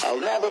I'll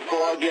never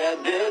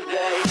forget this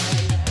day.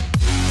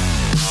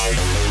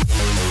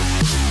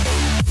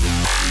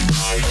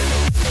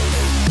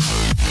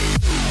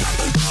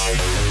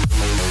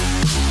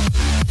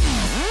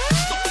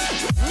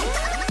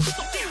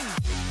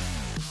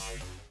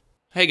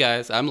 Hey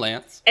guys, I'm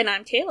Lance. And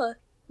I'm Kayla.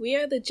 We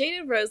are the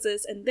Jaded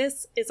Roses, and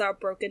this is our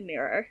Broken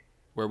Mirror,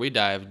 Where we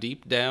dive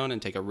deep down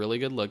and take a really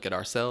good look at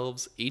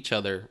ourselves, each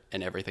other,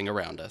 and everything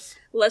around us.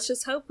 Let's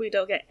just hope we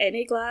don't get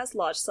any glass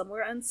lodged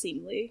somewhere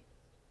unseemly.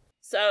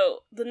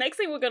 So, the next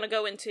thing we're going to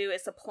go into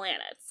is the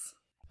planets.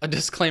 A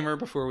disclaimer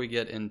before we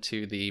get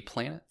into the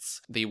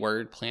planets. The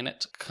word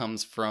planet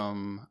comes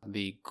from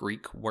the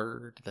Greek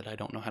word that I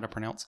don't know how to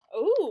pronounce.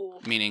 Ooh.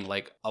 Meaning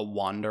like a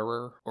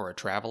wanderer or a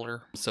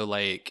traveler. So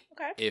like,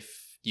 Okay.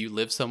 if you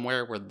live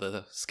somewhere where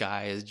the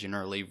sky is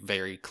generally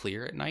very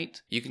clear at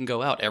night, you can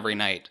go out every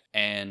night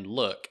and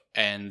look,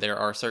 and there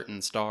are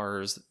certain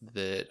stars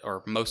that,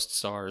 or most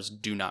stars,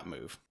 do not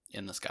move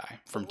in the sky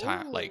from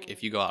time. Like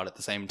if you go out at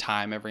the same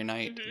time every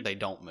night, they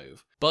don't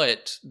move.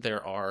 But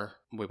there are,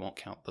 we won't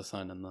count the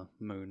sun and the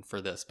moon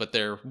for this, but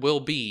there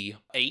will be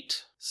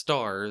 8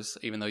 stars,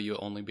 even though you'll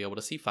only be able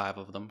to see 5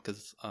 of them,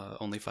 because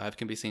only 5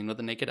 can be seen with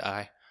the naked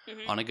eye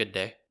on a good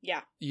day.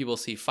 Yeah. You will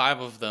see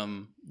 5 of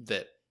them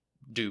that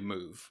do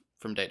move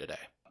from day to day.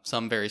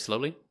 Some very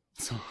slowly,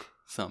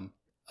 some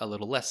a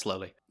little less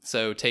slowly.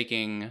 So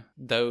taking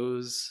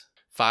those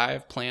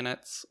 5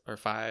 planets or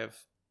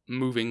 5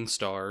 moving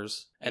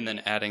stars and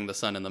then adding the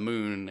sun and the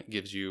moon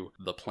gives you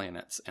the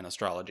planets in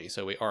astrology.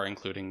 So we are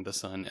including the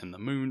sun and the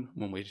moon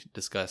when we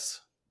discuss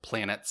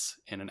planets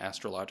in an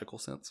astrological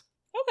sense.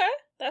 Okay,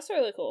 that's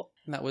really cool.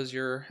 And that was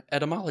your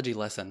etymology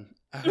lesson.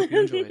 I hope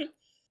you enjoyed.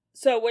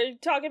 So we're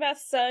talking about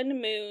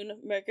Sun, Moon,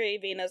 Mercury,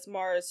 Venus,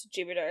 Mars,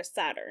 Jupiter,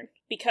 Saturn.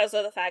 Because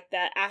of the fact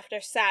that after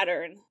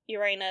Saturn,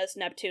 Uranus,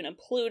 Neptune, and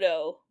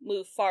Pluto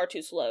move far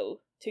too slow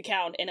to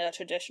count in a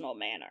traditional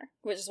manner.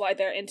 Which is why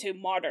they're into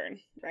modern,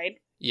 right?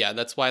 Yeah,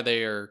 that's why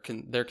they're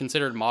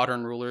considered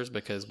modern rulers,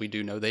 because we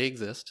do know they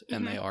exist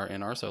and they are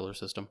in our solar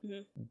system.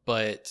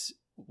 But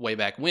way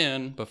back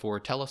when,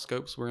 before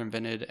telescopes were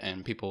invented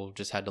and people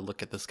just had to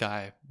look at the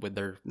sky with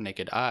their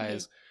naked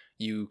eyes,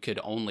 you could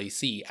only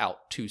see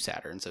out to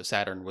Saturn. So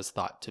Saturn was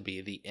thought to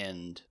be the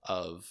end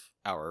of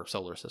our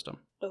solar system.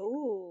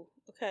 Oh,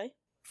 okay.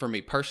 For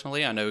me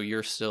personally, I know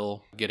you're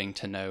still getting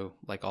to know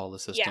like all the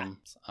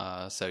systems.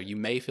 Yeah. So you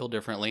may feel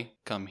differently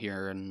come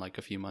here in like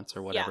a few months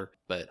or whatever. Yeah.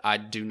 But I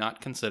do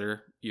not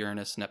consider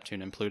Uranus,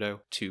 Neptune, and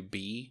Pluto to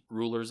be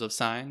rulers of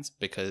signs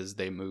because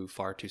they move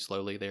far too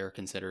slowly. They are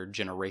considered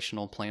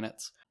generational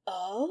planets.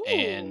 Oh.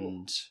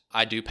 And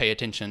I do pay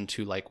attention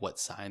to like what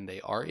sign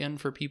they are in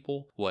for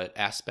people, what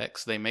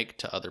aspects they make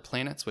to other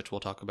planets, which we'll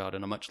talk about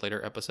in a much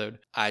later episode.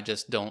 I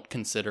just don't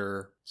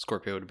consider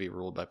Scorpio to be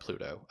ruled by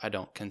Pluto. I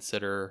don't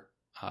consider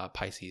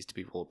Pisces to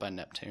be ruled by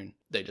Neptune.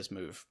 They just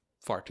move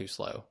far too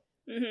slow.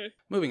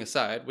 Moving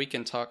aside, we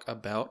can talk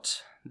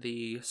about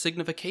the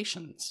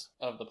significations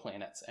of the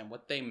planets and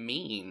what they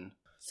mean.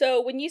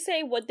 So when you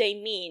say what they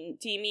mean,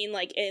 do you mean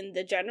like in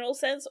the general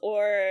sense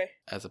or...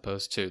 As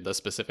opposed to the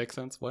specific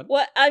sense? What?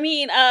 What? I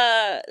mean,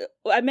 I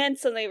meant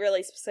something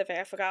really specific.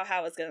 I forgot how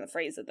I was going to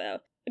phrase it though.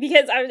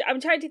 Because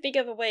I'm trying to think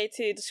of a way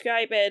to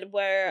describe it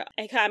where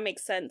it kind of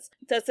makes sense.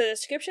 Does the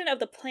description of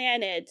the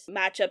planet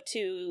match up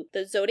to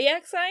the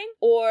zodiac sign?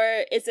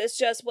 Or is this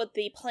just what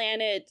the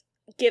planet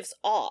gives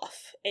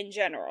off in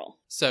general?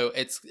 So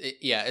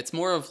it's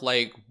more of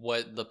like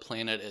what the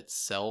planet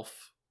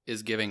itself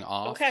is giving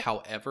off. Okay.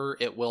 However,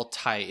 it will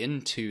tie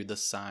into the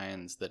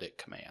signs that it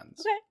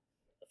commands. Okay.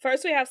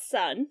 First we have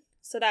Sun.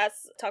 So that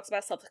talks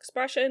about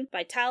self-expression,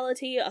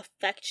 vitality,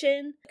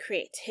 affection,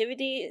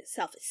 creativity,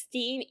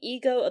 self-esteem,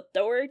 ego,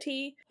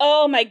 authority.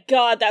 Oh my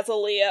god, that's a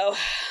Leo.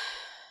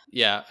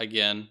 Yeah,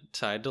 again,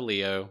 tied to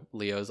Leo.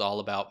 Leo's all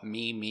about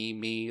me, me,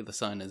 me. The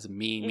sun is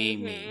me, me,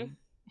 me.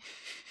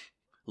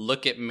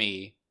 Look at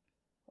me,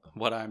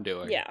 what I'm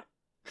doing. Yeah.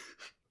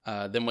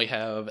 Then we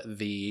have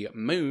the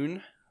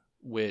moon,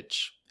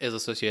 which is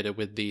associated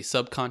with the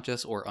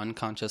subconscious or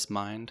unconscious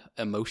mind,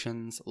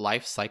 emotions,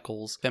 life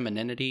cycles,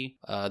 femininity,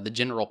 the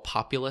general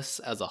populace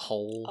as a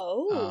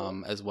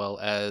whole, as well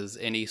as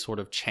any sort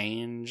of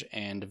change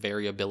and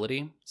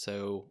variability.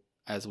 So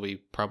as we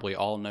probably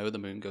all know, the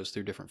moon goes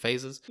through different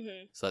phases.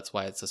 So that's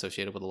why it's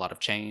associated with a lot of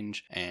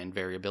change and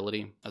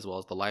variability, as well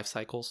as the life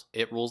cycles.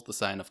 It rules the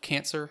sign of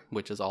Cancer,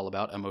 which is all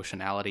about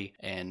emotionality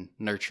and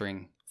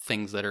nurturing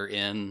things that are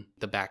in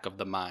the back of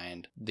the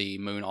mind. The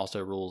moon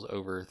also rules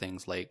over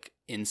things like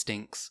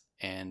instincts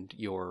and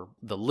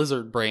the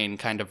lizard brain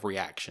kind of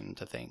reaction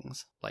to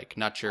things. Like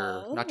not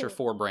your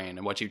forebrain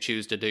and what you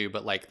choose to do,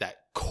 but like that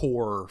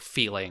core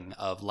feeling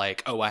of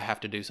like, oh, I have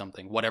to do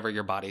something. Whatever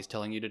your body's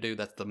telling you to do,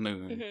 that's the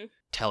moon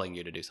telling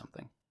you to do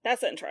something.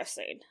 That's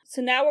interesting.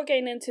 So now we're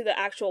getting into the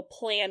actual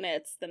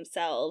planets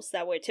themselves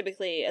that we're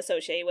typically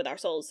associated with our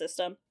solar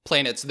system.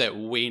 Planets that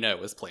we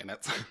know as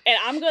planets. And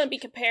I'm going to be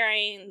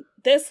comparing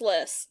this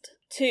list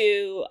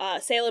to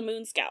Sailor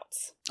Moon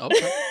Scouts.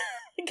 Okay.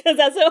 Because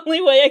that's the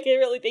only way I can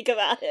really think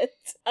about it.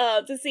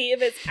 To see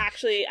if it's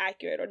actually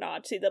accurate or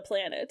not to the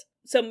planet.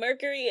 So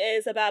Mercury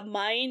is about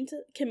mind,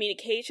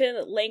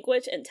 communication,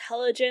 language,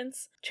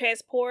 intelligence,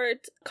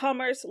 transport,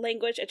 commerce,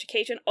 language,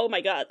 education. Oh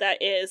my god,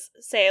 that is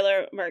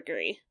Sailor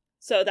Mercury.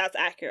 So that's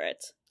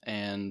accurate.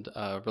 And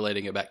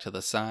relating it back to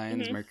the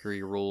signs, Mhm.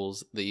 Mercury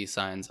rules the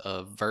signs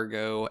of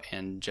Virgo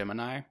and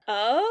Gemini.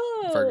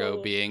 Oh.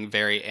 Virgo being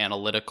very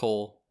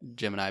analytical,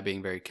 Gemini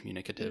being very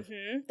communicative.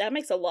 That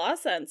makes a lot of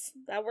sense.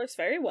 That works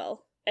very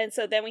well. And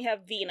so then we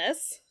have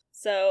Venus.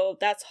 So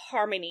that's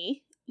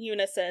harmony,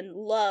 unison,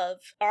 love,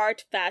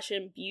 art,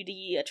 fashion,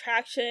 beauty,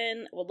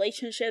 attraction,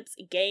 relationships,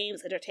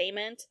 games,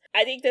 entertainment.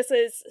 I think this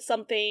is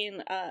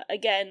something,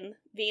 again,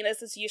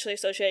 Venus is usually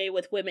associated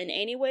with women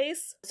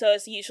anyways, so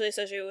it's usually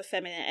associated with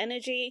feminine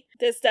energy.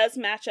 This does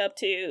match up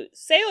to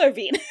Sailor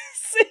Venus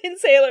in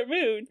Sailor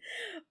Moon,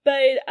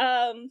 but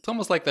It's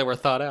almost like they were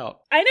thought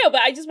out. I know,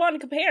 but I just want to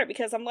compare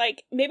because I'm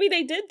like, maybe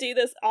they did do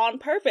this on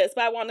purpose,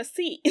 but I want to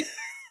see.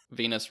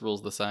 Venus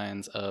rules the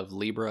signs of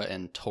Libra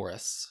and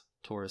Taurus.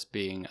 Taurus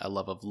being a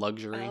love of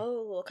luxury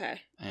Oh,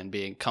 okay. and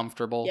being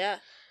comfortable, Yeah.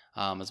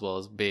 as well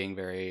as being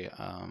very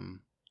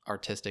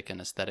artistic and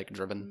aesthetic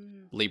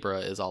driven. Libra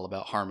is all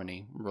about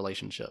harmony,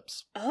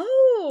 relationships,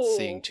 Oh.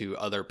 seeing to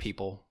other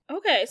people.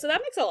 Okay, so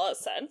that makes a lot of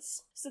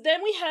sense. So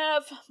then we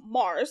have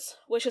Mars,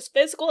 which is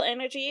physical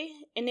energy,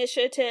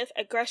 initiative,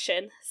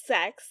 aggression,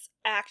 sex,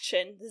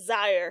 action,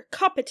 desire,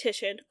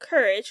 competition,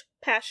 courage,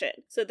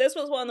 passion. So this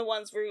was one of the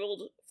ones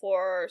ruled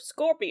for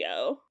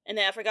Scorpio. And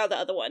then I forgot the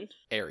other one.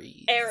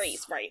 Aries.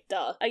 Aries, right,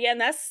 duh. Again,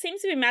 that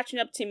seems to be matching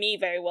up to me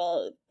very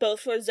well, both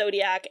for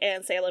Zodiac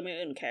and Sailor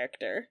Moon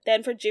character.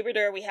 Then for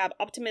Jupiter, we have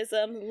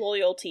optimism,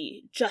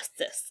 loyalty,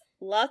 justice,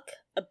 luck,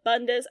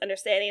 abundance,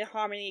 understanding,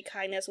 harmony,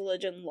 kindness,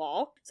 religion,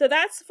 law. So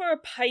that's for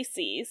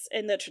Pisces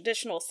in the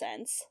traditional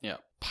sense. Yeah.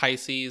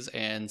 Pisces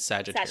and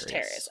Sagittarius.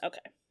 Sagittarius, okay.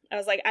 I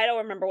was like, I don't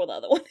remember what the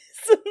other one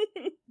is.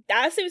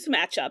 That seems to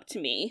match up to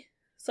me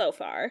so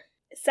far.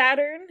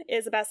 Saturn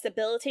is about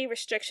stability,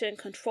 restriction,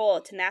 control,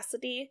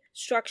 tenacity,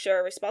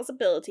 structure,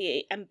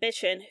 responsibility,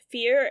 ambition,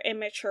 fear, and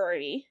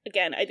maturity.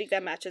 Again, I think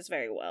that matches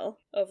very well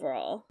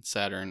overall.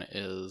 Saturn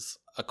is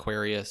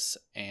Aquarius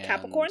and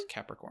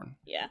Capricorn?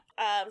 Yeah.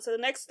 So the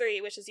next three,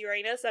 which is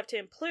Uranus,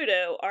 Neptune,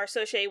 Pluto, are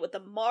associated with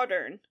the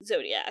modern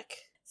zodiac.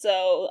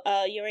 So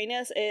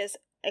Uranus is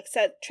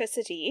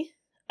eccentricity,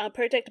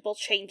 unpredictable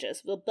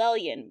changes,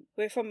 rebellion,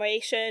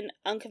 reformation,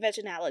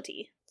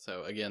 unconventionality.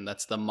 So again,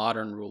 that's the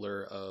modern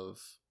ruler of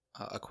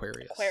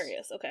Aquarius.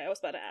 Aquarius, okay, I was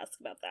about to ask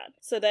about that.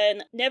 So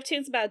then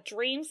Neptune's about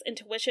dreams,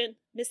 intuition,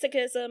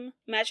 mysticism,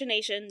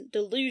 imagination,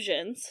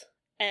 delusions,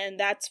 and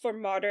that's for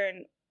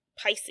modern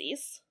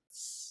Pisces.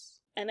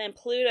 And then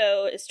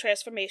Pluto is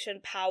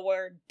transformation,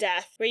 power,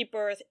 death,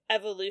 rebirth,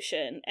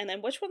 evolution. And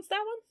then which one's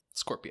that one?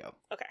 Scorpio.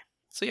 Okay.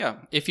 So yeah,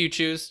 if you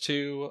choose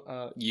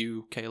to,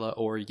 you, Kayla,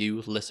 or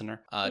you,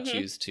 listener,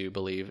 choose to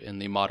believe in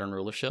the modern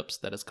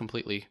rulerships, that is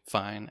completely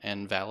fine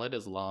and valid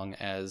as long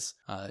as,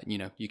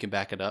 you can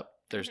back it up.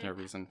 There's no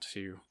reason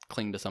to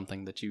cling to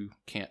something that you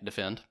can't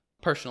defend.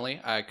 Personally,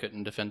 I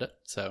couldn't defend it,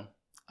 so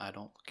I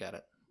don't look at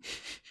it.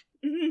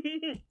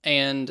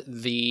 And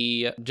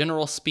the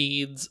general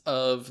speeds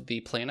of the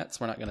planets,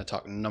 we're not going to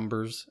talk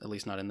numbers, at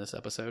least not in this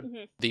episode.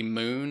 The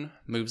moon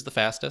moves the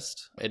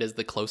fastest. It is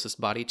the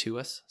closest body to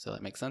us, so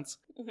that makes sense.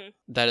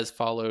 That is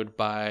followed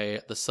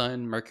by the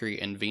sun,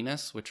 Mercury, and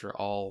Venus, which are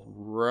all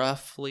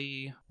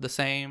roughly the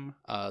same.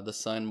 The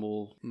sun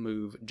will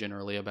move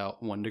generally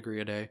about 1 degree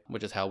a day,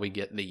 which is how we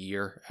get the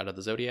year out of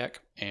the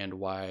zodiac and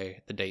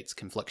why the dates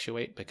can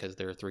fluctuate because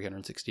there are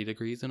 360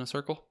 degrees in a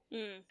circle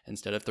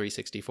instead of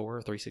 364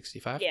 or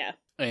 365. Yeah.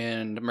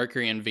 And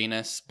Mercury and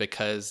Venus,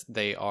 because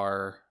they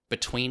are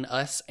between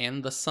us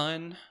and the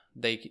sun,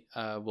 they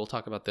we'll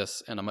talk about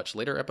this in a much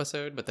later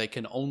episode, but they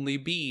can only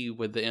be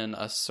within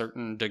a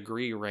certain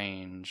degree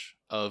range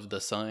of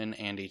the sun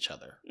and each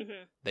other.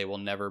 They will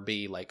never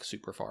be like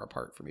super far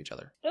apart from each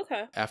other.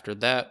 Okay. After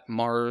that,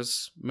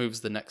 Mars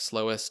moves the next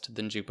slowest,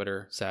 then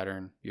Jupiter,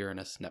 Saturn,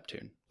 Uranus,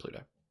 Neptune,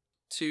 Pluto.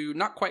 To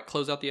not quite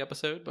close out the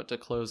episode, but to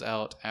close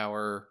out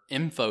our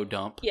info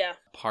dump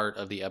part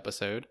of the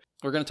episode,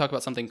 we're going to talk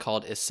about something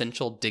called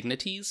essential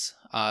dignities.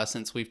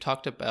 Since we've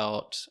talked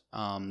about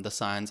the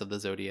signs of the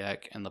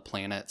zodiac and the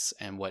planets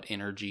and what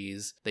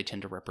energies they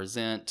tend to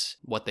represent,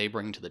 what they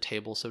bring to the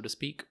table, so to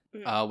speak,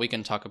 we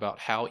can talk about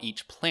how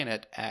each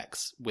planet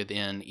acts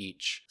within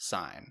each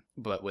sign,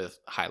 but with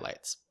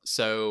highlights.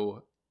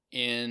 So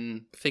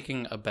in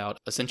thinking about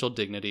essential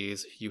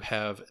dignities, you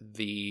have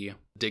the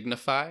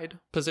dignified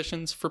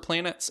positions for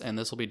planets, and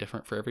this will be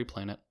different for every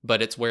planet,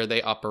 but it's where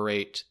they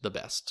operate the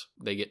best.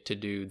 They get to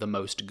do the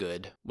most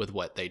good with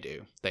what they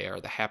do. They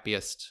are the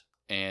happiest,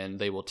 and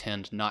they will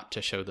tend not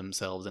to show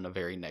themselves in a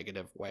very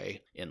negative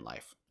way in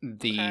life.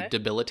 The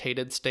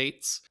debilitated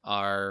states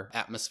are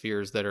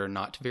atmospheres that are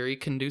not very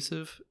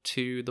conducive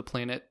to the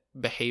planet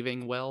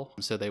behaving well,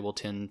 so they will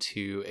tend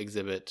to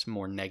exhibit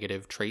more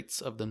negative traits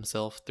of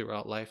themselves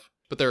throughout life.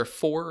 But there are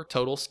 4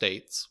 total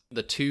states.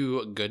 The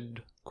 2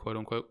 good quote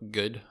unquote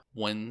good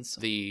ones,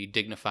 the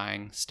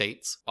dignifying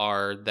states,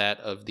 are that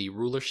of the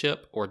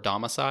rulership or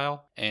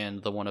domicile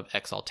and the one of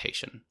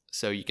exaltation.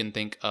 So you can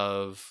think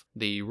of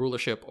the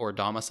rulership or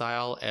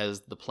domicile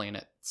as the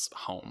planet's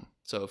home.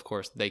 So of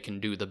course they can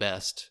do the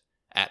best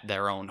at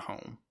their own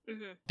home.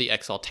 Mm-hmm. The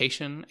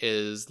exaltation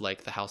is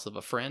like the house of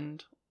a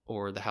friend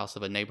or the house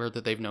of a neighbor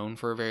that they've known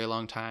for a very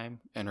long time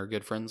and are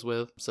good friends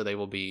with. So they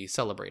will be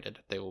celebrated.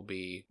 They will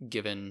be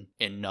given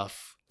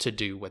enough to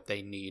do what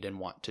they need and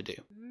want to do.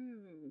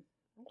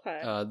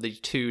 Okay. The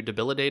two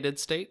debilitated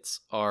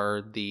states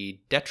are the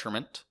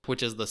detriment,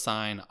 which is the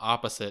sign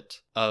opposite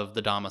of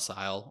the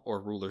domicile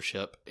or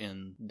rulership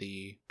in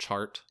the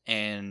chart,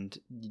 and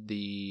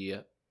the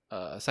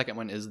second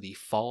one is the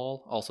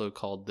fall, also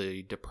called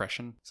the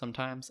depression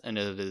sometimes, and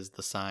it is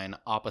the sign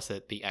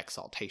opposite the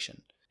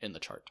exaltation in the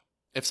chart.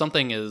 If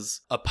something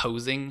is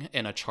opposing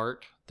in a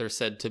chart, they're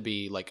said to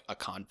be like a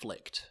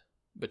conflict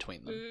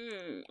between them.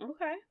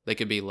 Okay. They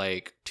could be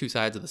like two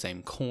sides of the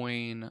same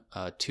coin,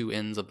 two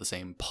ends of the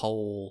same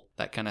pole,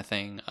 that kind of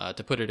thing.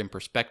 To put it in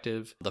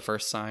perspective, the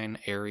first sign,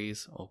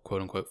 Aries, or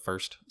quote unquote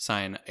first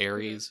sign,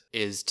 Aries,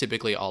 is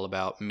typically all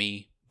about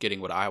me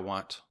getting what I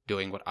want,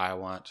 doing what I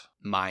want,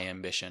 my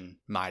ambition,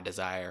 my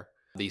desire.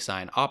 The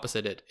sign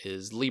opposite it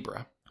is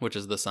Libra, which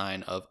is the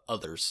sign of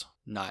others,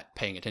 not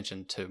paying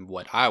attention to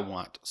what I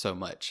want so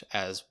much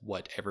as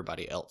what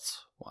everybody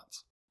else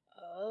wants.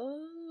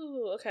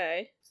 Oh,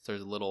 okay. So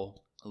there's a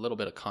little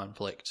bit of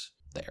conflict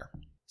there.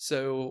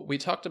 So we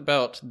talked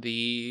about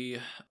the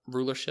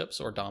rulerships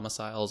or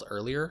domiciles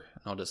earlier.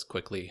 I'll just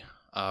quickly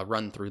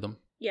run through them.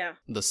 Yeah.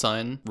 The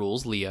sun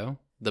rules Leo.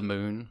 The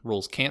moon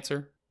rules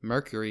Cancer.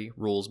 Mercury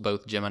rules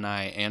both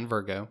Gemini and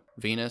Virgo.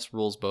 Venus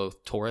rules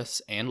both Taurus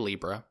and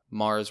Libra.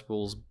 Mars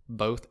rules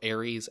both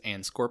Aries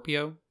and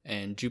Scorpio.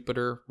 And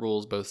Jupiter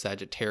rules both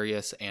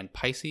Sagittarius and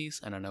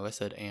Pisces. And I know I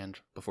said and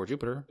before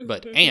Jupiter,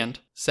 but and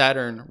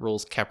Saturn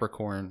rules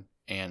Capricorn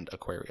and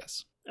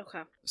Aquarius.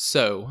 Okay.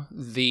 So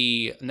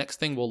the next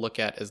thing we'll look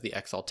at is the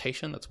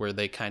exaltation. That's where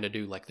they kind of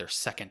do like their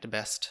second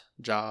best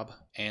job.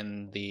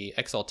 And the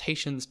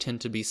exaltations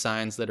tend to be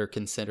signs that are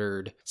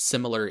considered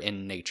similar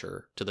in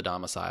nature to the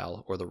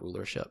domicile or the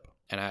rulership.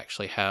 And I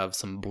actually have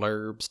some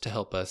blurbs to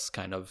help us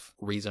kind of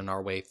reason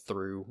our way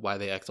through why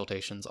the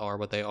exaltations are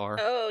what they are.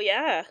 Oh,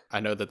 yeah. I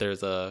know that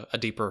there's a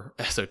deeper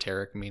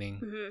esoteric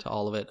meaning to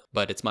all of it,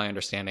 but it's my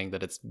understanding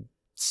that it's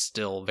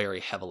still very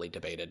heavily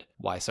debated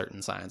why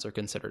certain signs are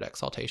considered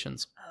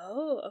exaltations.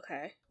 Oh,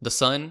 okay. The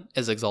sun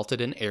is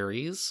exalted in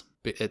Aries.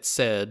 It's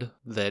said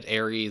that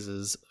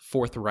Aries'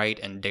 forthright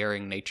and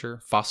daring nature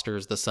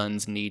fosters the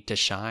sun's need to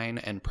shine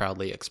and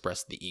proudly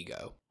express the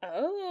ego.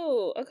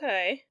 Oh,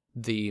 okay.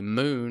 The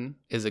moon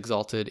is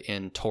exalted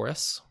in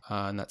Taurus,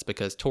 and that's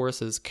because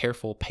Taurus's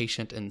careful,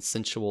 patient, and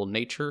sensual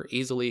nature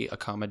easily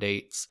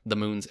accommodates the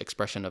moon's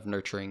expression of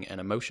nurturing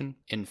and emotion.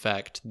 In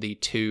fact, the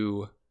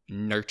two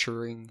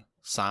nurturing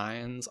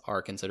signs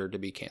are considered to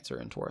be Cancer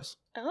and Taurus.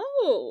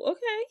 Oh,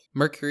 okay.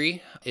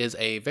 Mercury is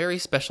a very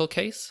special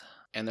case,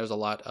 and there's a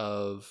lot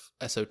of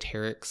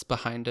esoterics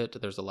behind it.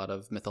 There's a lot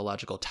of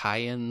mythological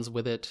tie-ins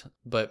with it,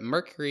 but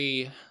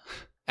Mercury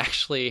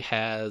actually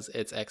has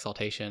its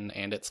exaltation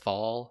and its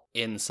fall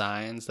in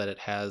signs that it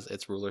has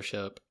its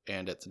rulership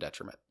and its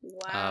detriment.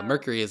 Wow.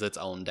 Mercury is its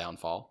own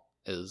downfall,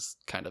 is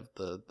kind of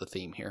the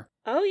theme here.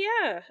 Oh,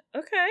 yeah.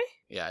 Okay.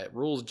 Yeah, it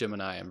rules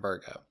Gemini and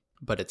Virgo,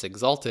 but it's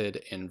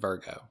exalted in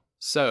Virgo.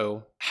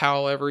 So,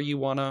 however you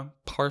want to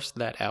parse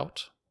that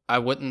out, I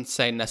wouldn't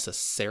say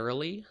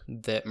necessarily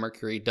that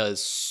Mercury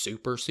does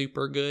super,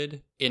 super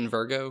good in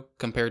Virgo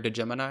compared to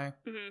Gemini,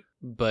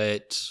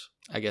 but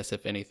I guess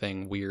if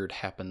anything weird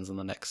happens in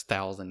the next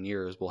 1,000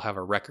 years, we'll have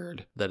a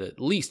record that at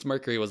least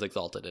Mercury was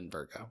exalted in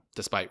Virgo,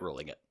 despite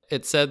ruling it.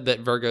 It's said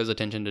that Virgo's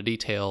attention to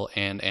detail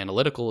and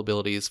analytical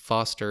abilities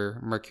foster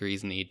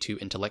Mercury's need to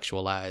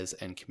intellectualize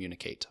and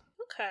communicate.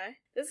 Okay.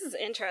 This is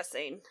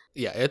interesting.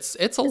 Yeah, it's a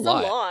lot. It's a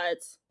lot.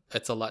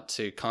 It's a lot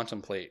to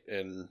contemplate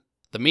in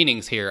the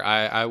meanings here.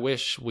 I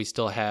wish we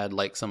still had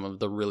like some of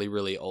the really,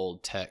 really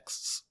old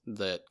texts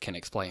that can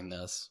explain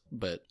this,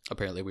 but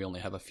apparently we only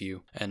have a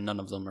few, and none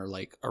of them are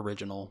like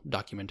original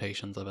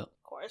documentations of it.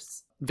 Of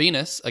course.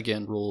 Venus,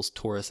 again, rules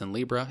Taurus and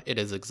Libra. It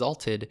is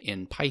exalted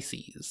in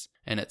Pisces,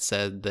 and it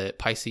said that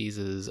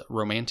Pisces'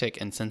 romantic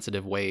and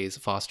sensitive ways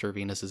foster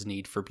Venus's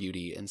need for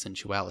beauty and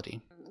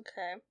sensuality.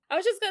 Okay. I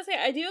was just gonna say,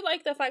 I do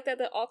like the fact that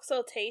the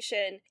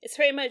exaltation is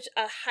pretty much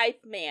a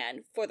hype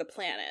man for the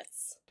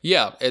planets.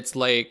 Yeah, it's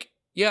like,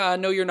 yeah, I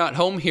know you're not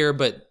home here,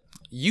 but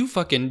you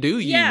fucking do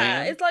you,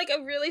 man. Yeah, it's like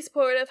a really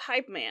supportive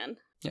hype man.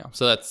 Yeah,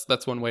 so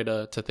that's one way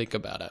to think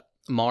about it.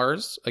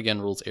 Mars,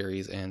 again, rules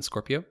Aries and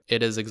Scorpio.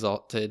 It is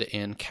exalted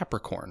in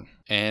Capricorn,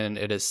 and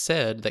it is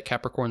said that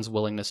Capricorn's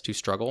willingness to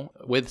struggle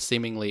with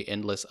seemingly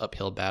endless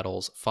uphill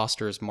battles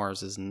fosters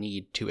Mars's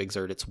need to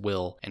exert its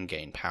will and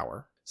gain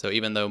power. So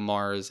even though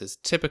Mars is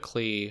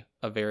typically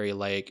a very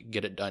like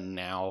get it done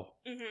now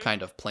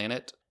kind of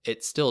planet,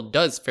 it still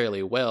does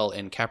fairly well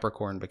in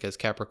Capricorn because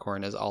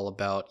Capricorn is all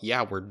about,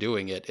 yeah, we're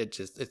doing it.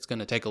 It's going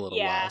to take a little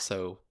while.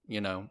 So,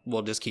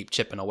 we'll just keep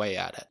chipping away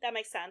at it. That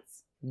makes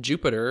sense.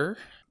 Jupiter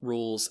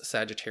rules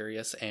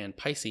Sagittarius and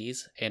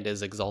Pisces and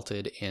is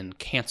exalted in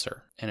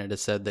Cancer. And it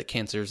is said that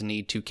Cancer's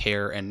need to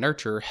care and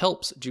nurture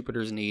helps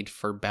Jupiter's need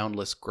for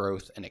boundless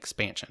growth and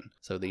expansion.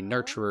 So the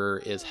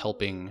nurturer is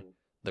helping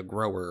the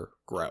grower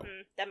grow.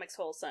 That makes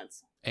whole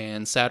sense.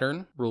 And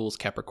Saturn rules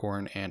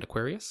Capricorn and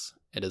Aquarius.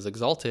 It is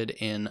exalted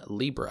in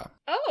Libra.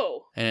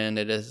 Oh. And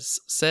it is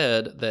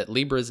said that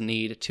Libra's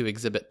need to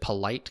exhibit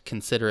polite,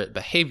 considerate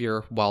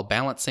behavior while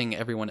balancing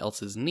everyone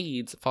else's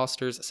needs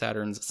fosters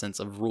Saturn's sense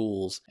of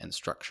rules and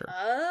structure.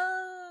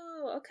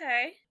 Oh,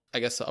 okay. I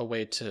guess a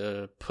way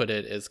to put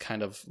it is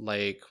kind of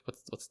like,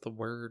 what's the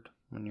word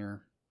when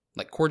you're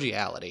like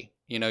cordiality?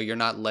 You know, you're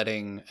not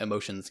letting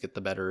emotions get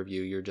the better of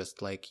you. You're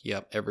just like,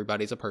 yep,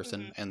 everybody's a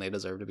person and they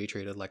deserve to be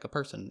treated like a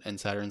person. And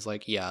Saturn's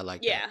like, yeah, I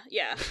like that.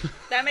 Yeah.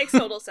 That makes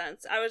total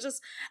sense. I was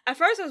just, at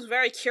first I was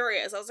very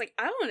curious. I was like,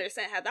 I don't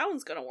understand how that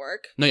one's going to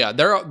work. No, yeah,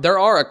 there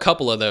are a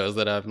couple of those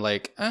that I'm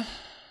like,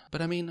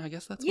 but I mean, I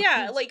guess that's what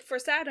it is. Like for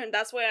Saturn,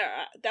 that's where,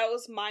 that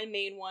was my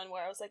main one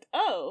where I was like,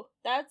 oh,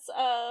 that's,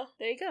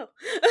 there you go.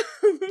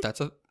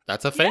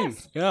 That's a thing.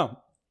 Yes. Yeah.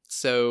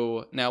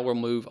 So now we'll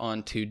move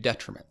on to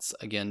detriments.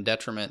 Again,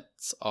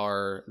 detriments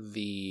are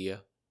the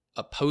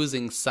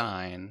opposing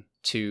sign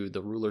to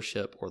the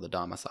rulership or the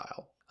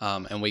domicile.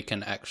 And we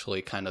can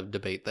actually kind of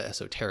debate the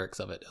esoterics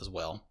of it as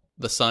well.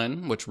 The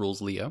sun, which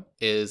rules Leo,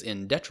 is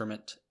in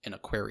detriment in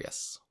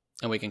Aquarius.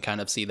 And we can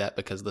kind of see that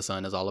because the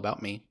sun is all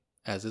about me,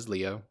 as is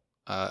Leo.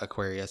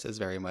 Aquarius is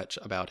very much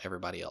about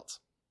everybody else.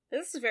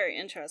 This is very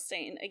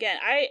interesting. Again,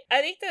 I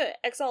think the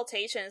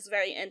exaltation is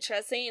very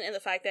interesting in the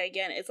fact that,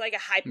 again, it's like a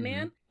hype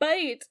man, but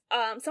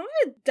some of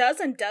it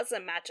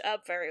doesn't match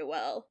up very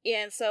well.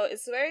 And so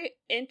it's very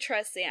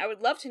interesting. I would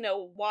love to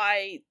know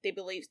why they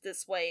believe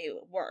this way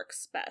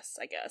works best,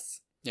 I guess.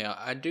 Yeah,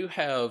 I do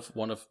have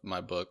one of my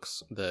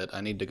books that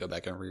I need to go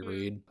back and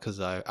reread because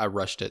I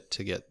rushed it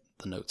to get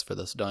the notes for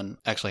this done.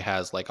 Actually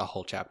has like a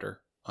whole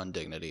chapter on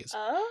dignities.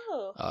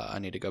 Oh. I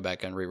need to go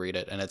back and reread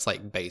it. And it's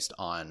like based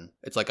on,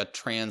 it's like a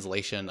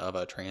translation of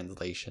a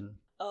translation.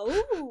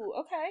 Oh,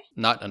 okay.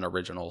 Not an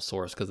original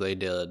source because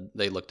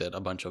they looked at a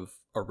bunch of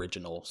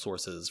original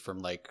sources from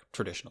like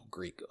traditional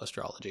Greek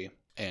astrology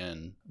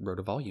and wrote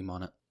a volume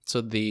on it. So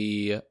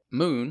the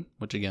moon,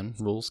 which again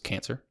rules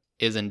Cancer,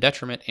 is in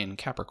detriment in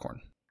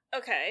Capricorn.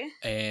 Okay.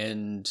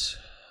 And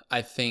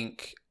I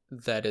think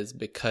that is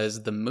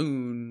because the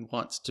moon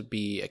wants to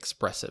be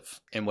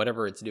expressive. And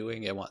whatever it's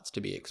doing, it wants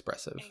to be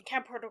expressive. And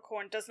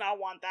Capricorn does not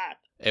want that.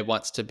 It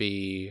wants to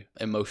be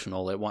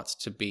emotional. It wants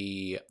to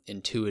be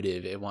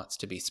intuitive. It wants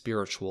to be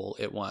spiritual.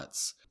 It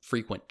wants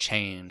frequent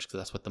change because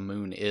that's what the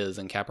moon is.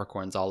 And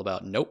Capricorn's all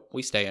about, nope,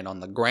 we staying on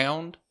the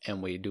ground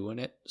and we doing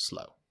it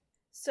slow.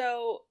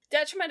 So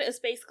detriment is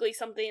basically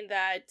something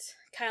that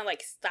kind of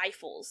like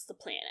stifles the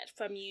planet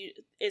from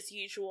its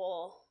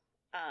usual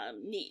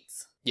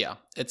needs. Yeah,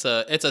 it's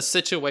a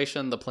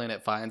situation the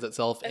planet finds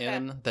itself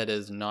in that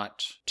is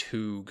not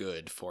too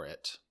good for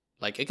it.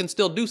 Like, it can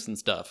still do some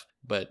stuff,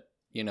 but,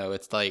 you know,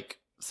 it's like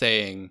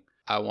saying,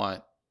 I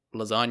want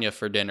lasagna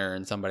for dinner,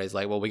 and somebody's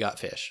like, well, we got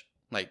fish.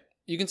 Like,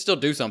 you can still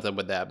do something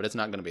with that, but it's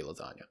not going to be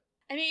lasagna.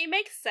 I mean, it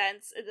makes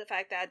sense in the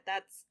fact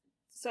that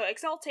so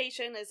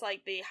exaltation is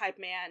like the hype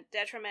man,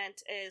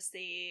 detriment is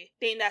the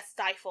thing that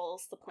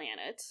stifles the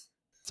planet.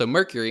 So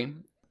Mercury,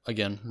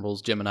 again,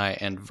 rules Gemini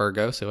and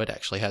Virgo, so it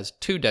actually has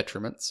two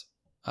detriments,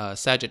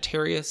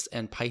 Sagittarius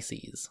and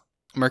Pisces.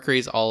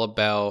 Mercury's all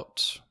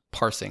about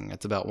parsing.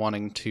 It's about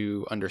wanting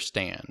to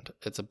understand.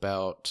 It's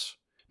about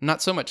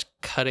not so much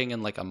cutting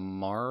in like a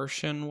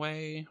Martian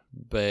way,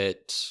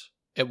 but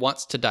it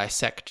wants to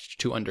dissect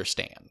to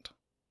understand.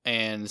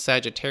 And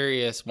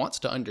Sagittarius wants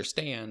to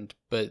understand,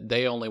 but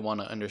they only want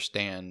to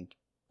understand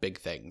big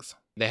things.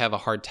 They have a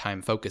hard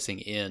time focusing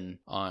in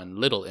on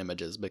little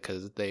images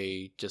because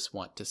they just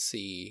want to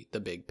see the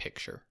big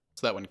picture.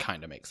 So that one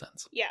kind of makes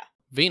sense. Yeah.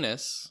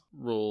 Venus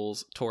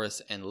rules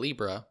Taurus and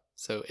Libra,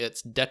 so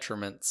its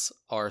detriments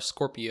are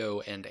Scorpio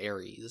and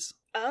Aries.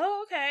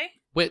 Oh, okay.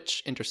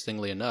 Which,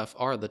 interestingly enough,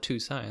 are the two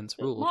signs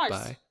ruled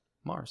by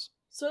Mars.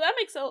 So that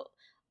makes a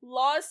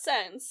lot of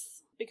sense.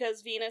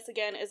 Because Venus,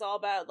 again, is all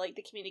about, like,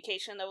 the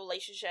communication, the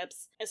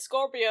relationships. And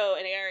Scorpio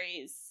and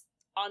Aries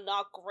are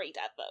not great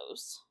at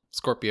those.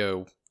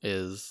 Scorpio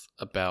is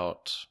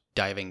about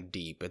diving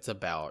deep. It's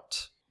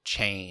about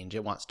change.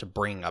 It wants to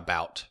bring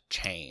about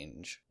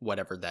change,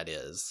 whatever that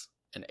is.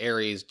 And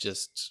Aries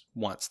just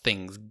wants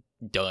things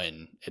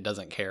done. It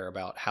doesn't care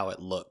about how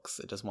it looks.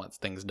 It just wants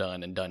things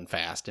done and done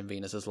fast. And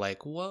Venus is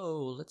like,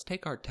 whoa, let's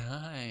take our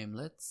time.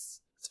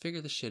 Let's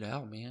figure this shit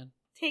out, man.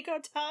 Take our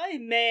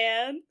time,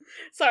 man.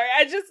 Sorry,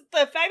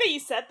 the fact that you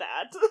said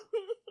that.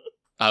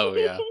 Oh,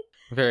 yeah.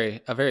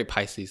 A very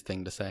Pisces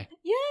thing to say.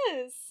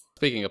 Yes.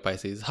 Speaking of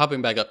Pisces,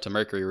 hopping back up to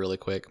Mercury really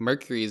quick.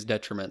 Mercury's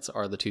detriments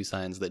are the two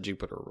signs that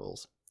Jupiter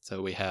rules.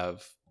 So we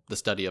have the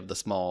study of the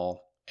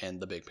small and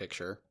the big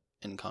picture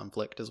in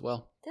conflict as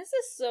well. This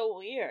is so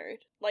weird.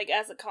 Like,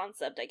 as a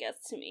concept, I guess,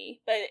 to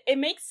me. But it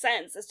makes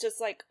sense. It's just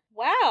like,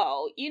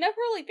 wow, you never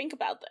really think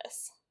about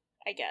this,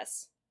 I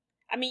guess.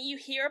 I mean, you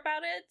hear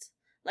about it,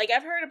 Like,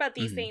 I've heard about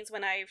these Mhm. things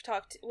when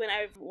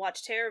I've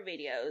watched tarot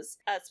videos,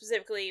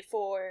 specifically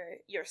for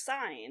your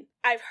sign.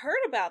 I've heard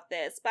about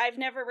this, but I've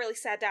never really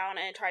sat down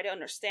and tried to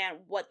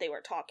understand what they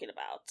were talking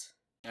about.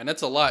 And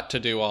it's a lot to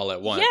do all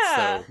at once,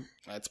 Yeah. so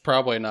it's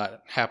probably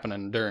not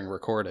happening during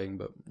recording,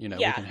 but, we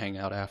Yeah. can hang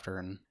out after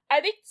and... I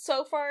think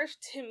so far,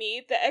 to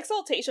me, the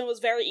exaltation was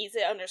very easy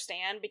to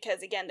understand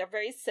because, again, they're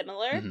very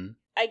similar. Mhm.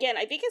 Again,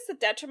 I think it's the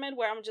detriment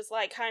where I'm just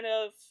like,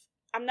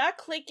 I'm not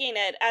clicking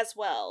it as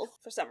well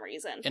for some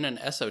reason. In an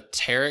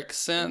esoteric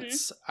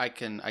sense, I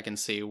can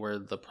see where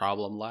the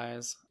problem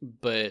lies,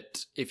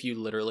 but if you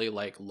literally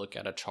like look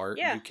at a chart,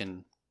 Yeah. you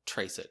can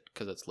trace it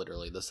because it's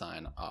literally the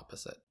sign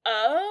opposite.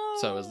 Oh.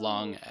 So as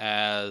long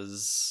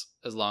as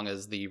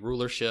the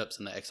rulerships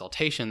and the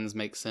exaltations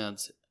make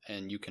sense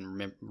and you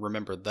can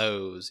remember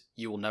those,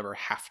 you will never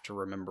have to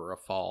remember a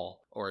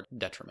fall or a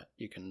detriment.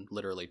 You can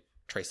literally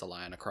trace a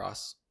line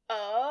across.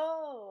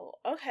 Oh,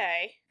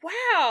 okay.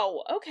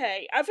 Wow,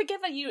 okay. I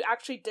forget that you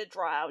actually did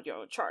draw out your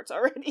own charts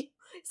already.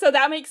 So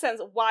that makes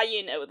sense why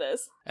you know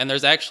this. And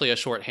there's actually a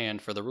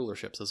shorthand for the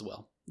rulerships as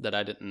well that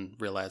I didn't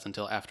realize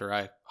until after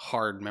I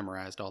hard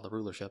memorized all the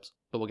rulerships,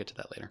 but we'll get to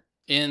that later.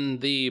 In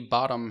the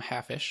bottom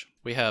half-ish,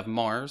 we have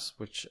Mars,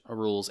 which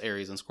rules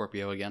Aries and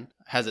Scorpio again,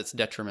 has its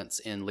detriments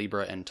in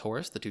Libra and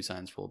Taurus, the two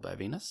signs ruled by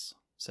Venus,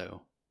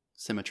 so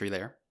symmetry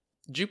there.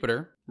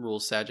 Jupiter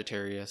rules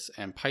Sagittarius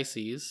and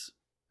Pisces,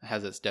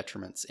 has its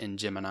detriments in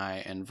Gemini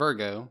and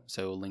Virgo,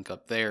 so link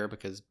up there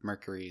because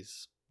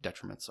Mercury's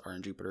detriments are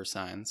in Jupiter's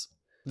signs.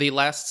 The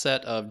last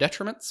set of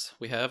detriments,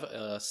 we have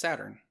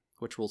Saturn,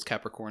 which rules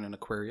Capricorn and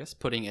Aquarius,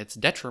 putting its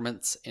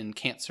detriments in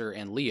Cancer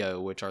and Leo,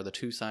 which are the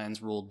two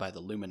signs ruled by the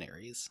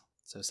luminaries.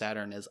 So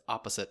Saturn is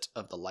opposite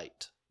of the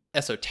light.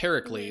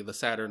 Esoterically, the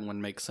Saturn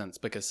one makes sense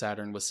because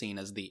Saturn was seen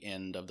as the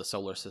end of the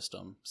solar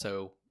system,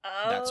 so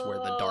that's where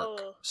the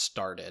dark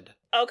started.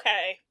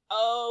 Okay.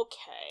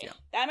 Yeah.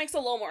 That makes a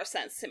little more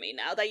sense to me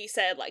now that you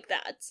said it like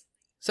that.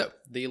 So,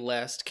 the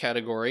last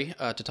category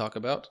to talk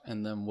about,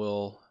 and then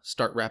we'll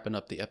start wrapping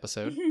up the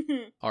episode,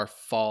 are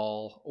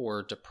fall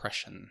or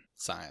depression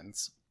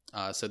signs.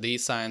 So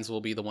these signs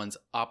will be the ones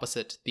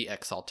opposite the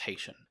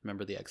exaltation.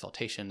 Remember, the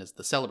exaltation is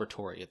the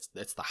celebratory.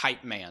 It's the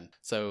hype man.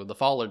 So the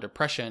fall or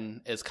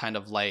depression is kind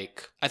of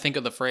like, I think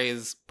of the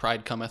phrase,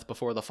 pride cometh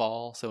before the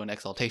fall. So in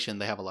exaltation,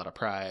 they have a lot of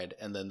pride,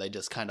 and then they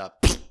just kind of...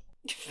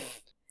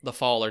 The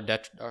fall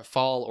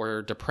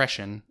or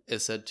depression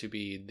is said to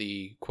be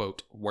the,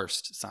 quote,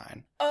 worst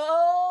sign.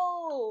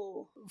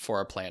 Oh.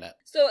 For a planet.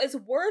 So it's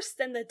worse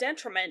than the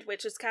detriment,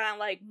 which is kind of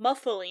like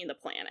muffling the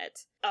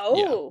planet. Oh.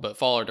 Yeah, but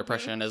fall or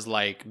depression is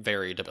like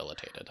very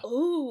debilitated.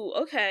 Oh,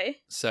 okay.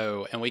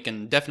 So, and we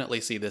can definitely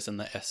see this in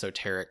the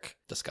esoteric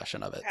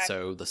discussion of it. Okay.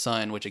 So the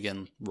sun, which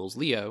again rules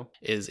Leo,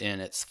 is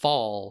in its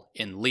fall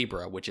in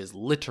Libra, which is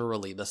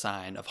literally the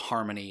sign of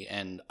harmony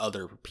and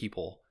other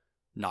people,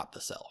 not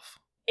the self.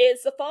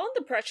 Is the fall and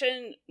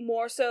depression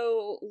more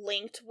so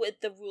linked with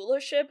the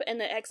rulership and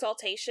the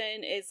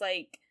exaltation is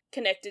like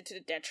connected to the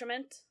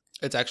detriment?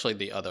 It's actually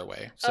the other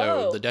way.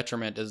 So Oh. the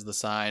detriment is the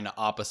sign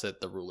opposite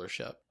the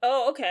rulership.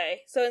 Oh,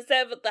 okay. So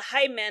instead of the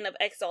high man of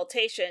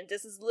exaltation,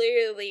 this is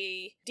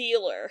literally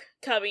dealer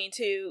coming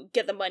to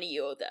get the money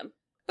you owe them.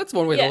 That's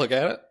one way Yeah. to look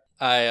at it.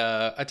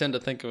 I tend to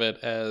think of it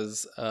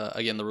as,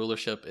 again, the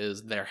rulership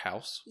is their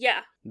house.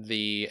 Yeah.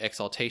 The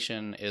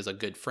exaltation is a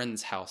good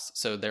friend's house.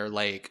 So they're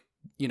like,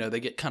 they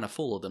get kind of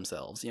full of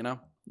themselves,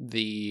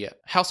 The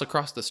house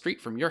across the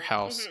street from your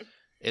house Mhm.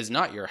 is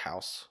not your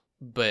house,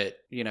 but,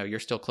 you're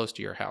still close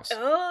to your house.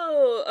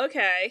 Oh,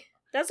 okay.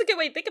 That's a good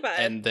way to think about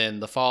it. And then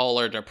the fall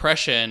or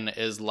depression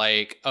is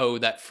like, oh,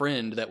 that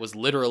friend that was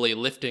literally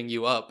lifting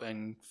you up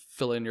and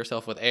filling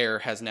yourself with air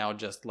has now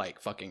just like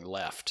fucking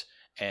left.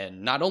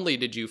 And not only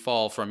did you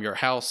fall from your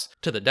house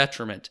to the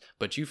detriment,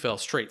 but you fell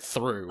straight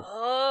through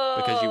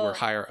because you were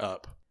higher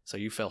up. So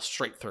you fell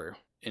straight through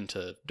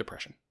into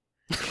depression.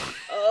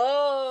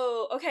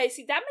 Oh, okay.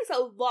 See, that makes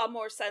a lot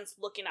more sense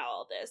looking at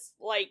all this.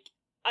 Like,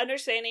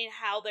 understanding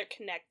how they're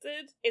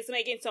connected is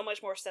making so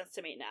much more sense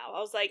to me now. I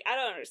was like, I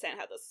don't understand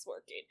how this is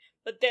working.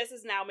 But this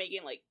is now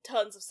making, like,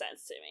 tons of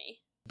sense to me.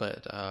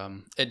 But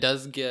it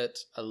does get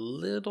a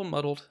little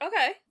muddled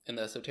Okay. in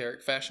the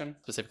esoteric fashion,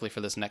 specifically for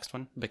this next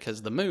one,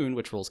 because the moon,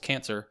 which rules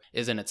Cancer,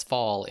 is in its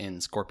fall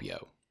in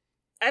Scorpio.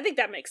 I think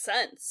that makes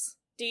sense.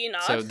 Do you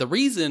not? So the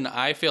reason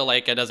I feel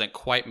like it doesn't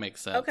quite make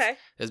sense Okay.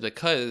 is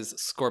because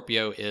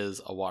Scorpio is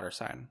a water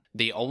sign.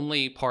 The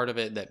only part of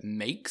it that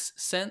makes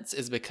sense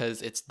is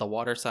because it's the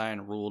water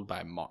sign ruled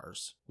by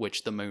Mars,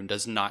 which the moon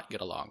does not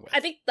get along with. I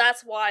think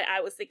that's why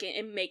I was thinking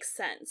it makes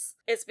sense.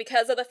 It's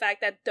because of the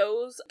fact that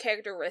those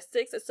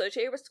characteristics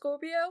associated with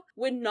Scorpio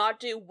would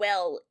not do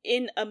well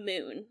in the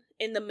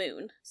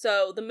moon.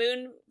 So the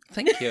moon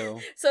Thank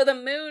you. So the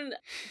moon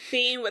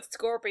being with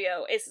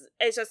Scorpio is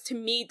just, to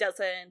me,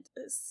 doesn't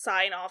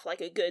sign off like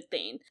a good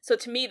thing. So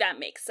to me, that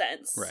makes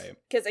sense. Right.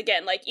 Because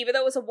again, like, even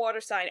though it's a water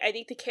sign, I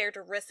think the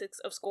characteristics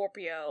of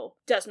Scorpio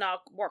does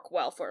not work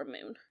well for a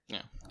moon.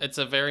 Yeah. It's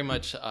a very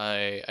much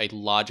a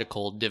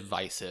logical,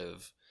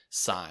 divisive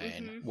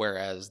sign, Mhm.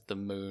 whereas the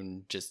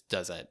moon just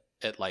doesn't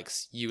It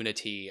likes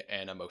unity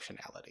and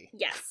emotionality.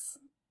 Yes.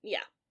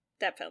 Yeah,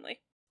 definitely.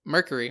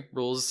 Mercury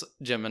rules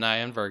Gemini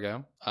and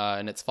Virgo,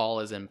 and its fall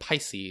is in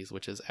Pisces,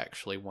 which is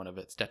actually one of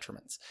its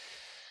detriments.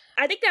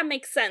 I think that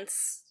makes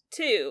sense,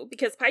 too,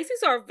 because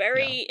Pisces are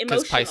very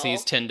emotional. Because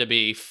Pisces tend to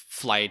be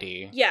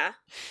flighty. Yeah.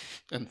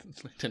 And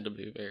they tend to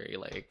be very,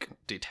 like,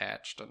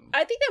 detached. And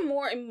I think they're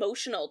more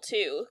emotional,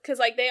 too, because,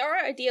 like, they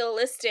are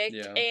idealistic,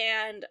 Yeah.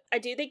 and I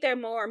do think they're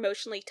more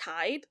emotionally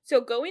tied.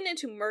 So going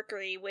into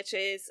Mercury, which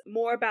is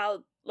more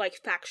about, like,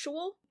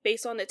 factual,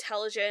 based on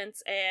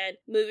intelligence and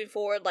moving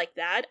forward like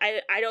that,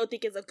 I don't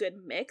think is a good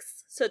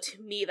mix. So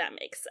to me, that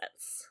makes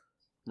sense.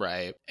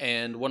 Right.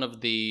 And one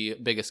of the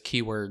biggest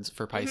keywords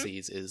for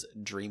Pisces is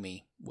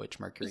dreamy, which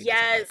Mercury doesn't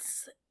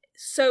Yes.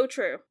 So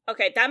true.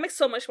 Okay, that makes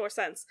so much more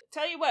sense.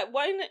 Tell you what,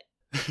 one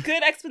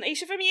good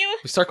explanation from you,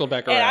 like. We circled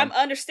back and around. I'm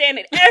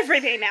understanding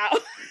everything now.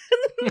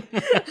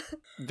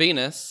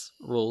 Venus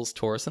rules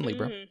Taurus and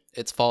Libra. Mhm.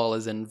 Its fall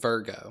is in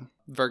Virgo.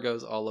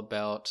 Virgo's all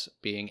about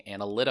being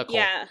analytical,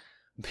 Yeah.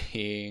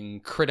 being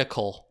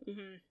critical,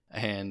 hmm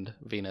and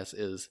Venus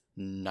is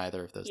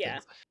neither of those Yeah.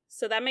 things.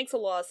 So that makes a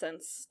lot of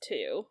sense,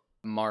 too.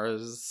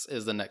 Mars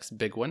is the next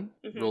big one,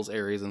 rules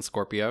Aries and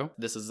Scorpio.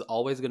 This is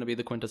always going to be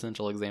the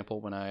quintessential example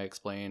when I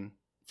explain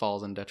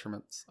falls and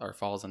detriments, or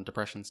falls and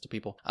depressions to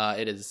people.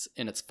 It is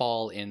in its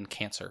fall in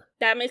Cancer.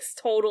 That makes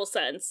total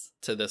sense.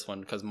 To this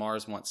one, because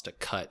Mars wants to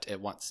cut, it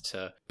wants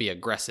to be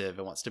aggressive,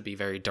 it wants to be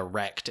very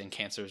direct, and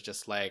Cancer is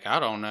just like, I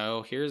don't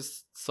know,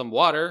 here's some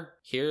water,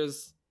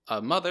 here's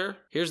a mother,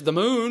 here's the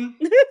moon.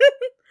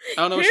 I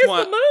don't know what Here's you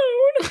want. the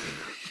moon!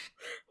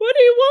 What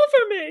do you want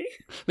from me?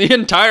 The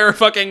entire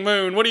fucking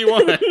moon. What do you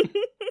want?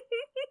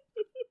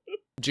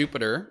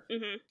 Jupiter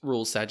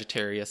rules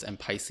Sagittarius and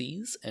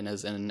Pisces and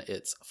is in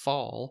its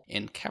fall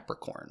in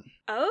Capricorn.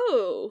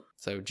 Oh.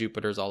 So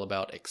Jupiter's all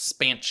about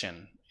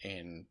expansion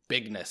and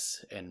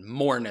bigness and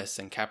moreness,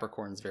 and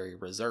Capricorn's very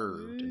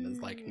reserved and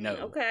is like, no,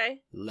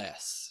 Okay.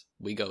 less.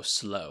 We go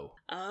slow.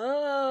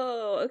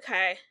 Oh,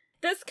 okay.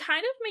 This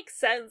kind of makes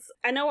sense.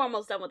 I know we're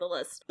almost done with the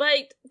list,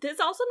 but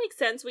this also makes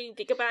sense when you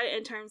think about it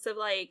in terms of,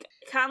 like,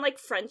 kind of like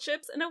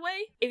friendships in a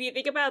way. If you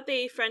think about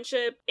the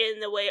friendship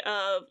in the way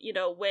of, you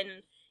know,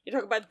 when you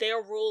talk about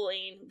their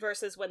ruling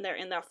versus when they're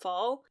in their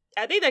fall,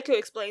 I think that could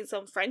explain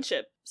some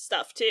friendship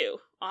stuff too,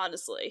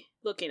 honestly,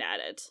 looking at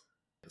it.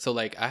 So,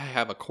 like, I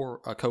have a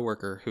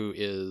coworker who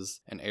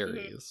is an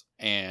Aries,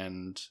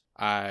 and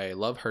I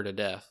love her to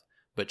death,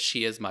 but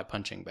she is my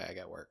punching bag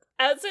at work.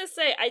 I was gonna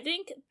say, I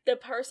think the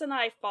person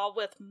I fought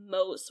with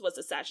most was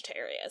a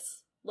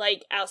Sagittarius.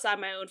 Like, outside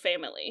my own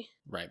family.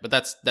 Right, but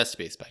that's to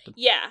be expected.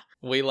 Yeah.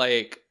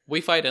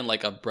 We fight in,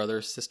 like, a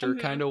brother-sister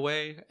kind of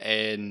way,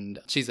 and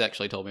she's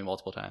actually told me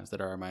multiple times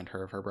that I remind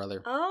her of her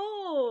brother.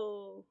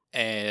 Oh.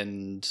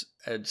 And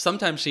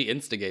sometimes she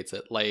instigates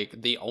it.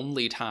 Like, the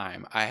only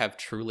time I have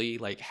truly,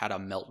 like, had a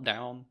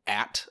meltdown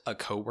at a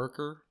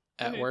coworker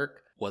at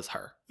work was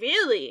her.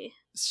 Really?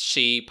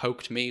 She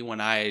poked me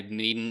when I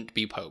needn't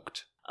be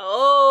poked.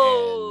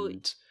 Oh.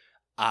 And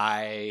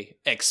I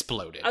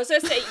exploded. I was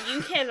gonna say,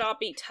 you cannot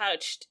be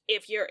touched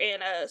if you're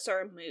in a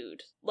certain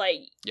mood.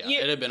 Like, yeah,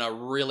 it had been a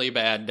really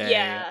bad day.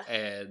 Yeah.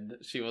 And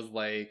she was,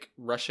 like,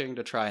 rushing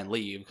to try and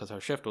leave because her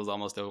shift was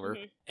almost over.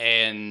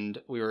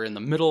 And we were in the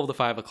middle of the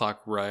 5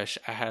 o'clock rush.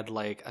 I had,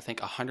 like, I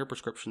think 100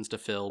 prescriptions to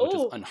fill, which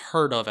is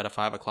unheard of at a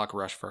 5 o'clock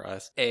rush for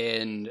us.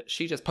 And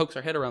she just pokes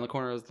her head around the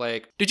corner and was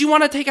like, did you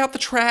want to take out the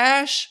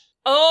trash?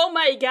 Oh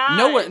my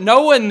god.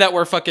 Knowing that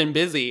we're fucking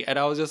busy. And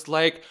I was just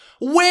like,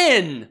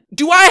 when?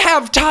 Do I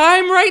have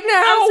time right now?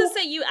 I was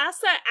gonna say, you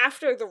asked that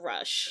after the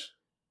rush.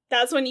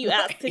 That's when you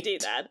asked to do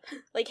that.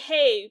 Like,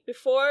 hey,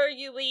 before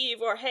you leave,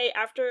 or hey,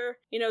 after,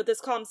 you know, this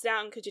calms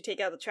down, could you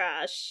take out the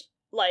trash?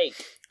 Like,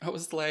 I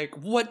was like,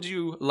 what would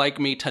you like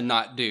me to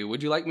not do?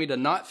 Would you like me to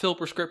not fill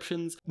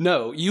prescriptions?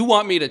 No, you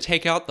want me to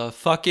take out the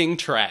fucking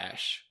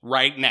trash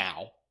right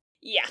now.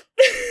 yeah.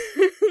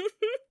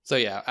 So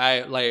yeah,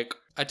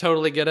 I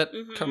totally get it.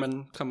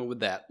 Coming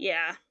with that.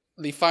 Yeah.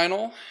 The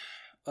final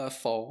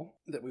fall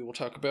that we will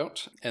talk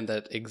about, and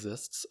that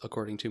exists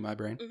according to my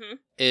brain,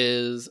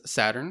 is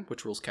Saturn,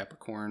 which rules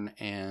Capricorn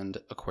and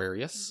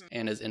Aquarius,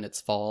 and is in its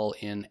fall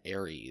in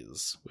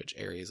Aries, which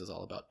Aries is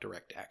all about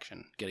direct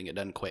action, getting it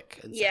done quick.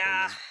 And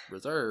Saturn is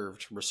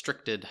reserved,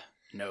 restricted.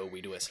 No,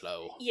 we do it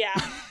slow. Yeah.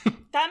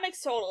 That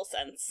makes total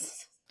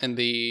sense. And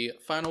the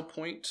final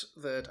point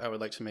that I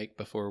would like to make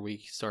before we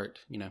start,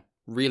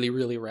 really,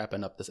 really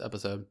wrapping up this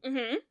episode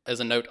is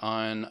a note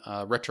on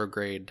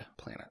retrograde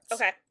planets.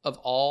 Okay. Of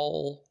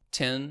all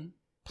 10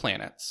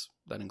 planets,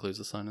 that includes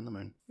the sun and the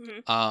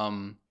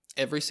moon,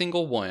 every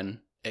single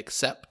one,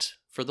 except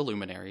for the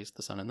luminaries,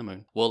 the sun and the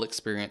moon, will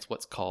experience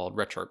what's called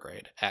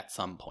retrograde at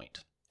some point.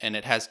 And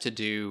it has to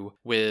do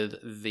with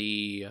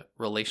the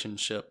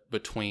relationship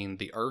between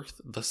the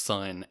Earth, the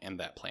sun, and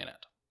that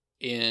planet.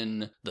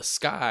 In the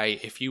sky,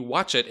 if you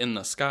watch it in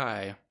the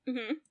sky,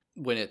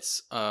 when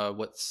it's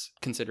what's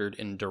considered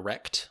in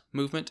direct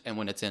movement and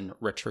when it's in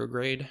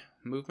retrograde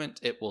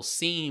movement, it will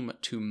seem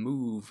to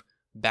move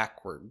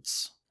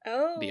backwards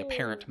Oh. The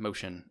apparent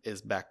motion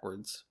is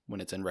backwards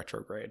when it's in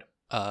retrograde.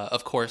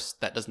 Of course,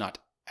 that does not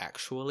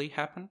actually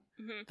happen.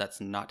 Mhm. That's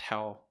not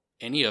how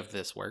any of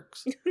this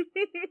works.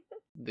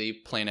 The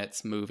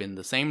planets move in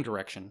the same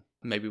direction,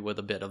 maybe with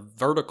a bit of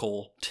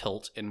vertical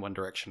tilt in one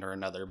direction or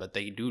another, but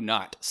they do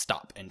not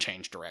stop and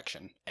change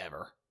direction,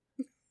 ever.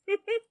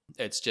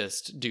 It's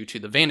just due to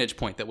the vantage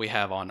point that we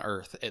have on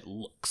Earth, it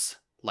looks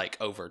like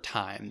over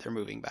time they're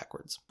moving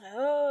backwards.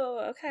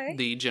 Oh, okay.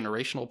 The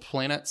generational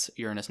planets,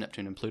 Uranus,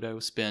 Neptune, and Pluto,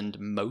 spend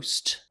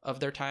most of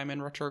their time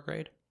in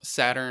retrograde.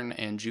 Saturn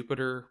and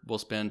Jupiter will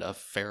spend a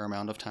fair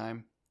amount of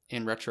time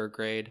in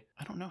retrograde.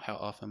 I don't know how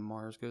often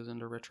Mars goes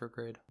into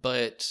retrograde,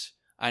 but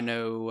I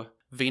know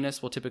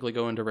Venus will typically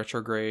go into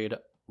retrograde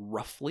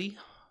roughly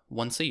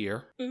once a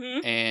year,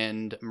 Mm-hmm.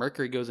 and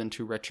Mercury goes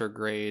into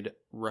retrograde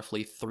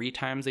roughly 3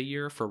 times a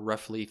year for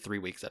roughly 3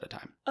 weeks at a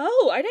time.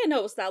 Oh, I didn't know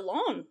it was that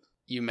long.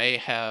 You may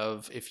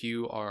have, if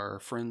you are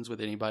friends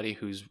with anybody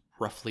who's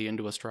roughly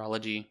into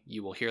astrology,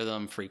 you will hear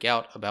them freak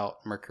out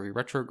about Mercury Oh,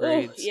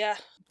 retrogrades. yeah.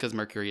 Because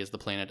Mercury is the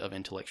planet of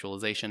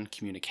intellectualization,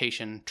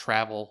 communication,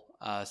 travel.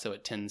 So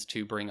it tends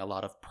to bring a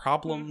lot of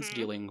problems Mhm.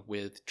 dealing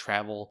with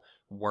travel,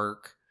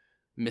 work,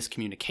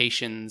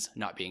 miscommunications,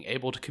 not being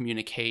able to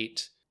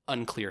communicate,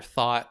 unclear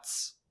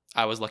thoughts.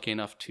 I was lucky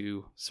enough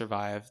to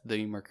survive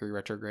the Mercury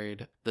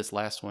retrograde, this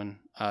last one,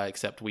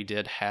 except we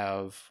did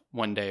have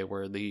one day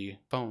where the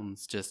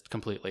phones just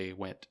completely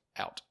went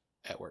out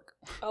at work.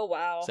 Oh,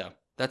 wow. So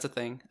that's a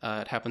thing.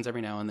 It happens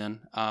every now and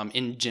then.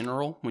 In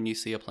general, when you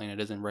see a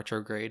planet is in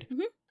retrograde,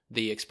 Mhm.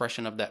 the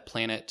expression of that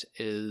planet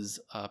is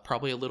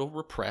probably a little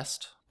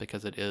repressed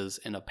because it is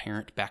an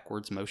apparent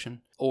backwards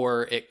motion,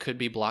 or it could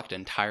be blocked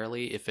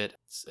entirely if it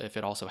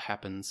also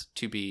happens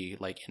to be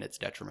like in its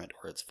detriment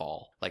or its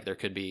fall. Like there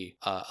could be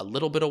a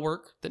little bit of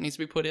work that needs to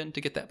be put in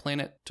to get that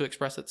planet to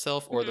express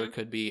itself, or there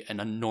could be an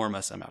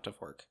enormous amount of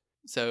work.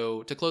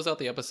 So to close out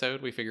the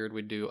episode, we figured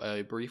we'd do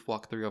a brief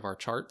walkthrough of our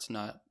charts,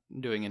 not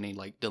doing any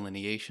like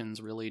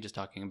delineations really, just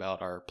talking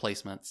about our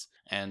placements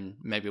and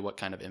maybe what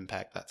kind of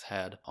impact that's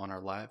had on our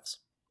lives.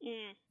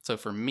 Mm. So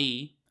for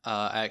me,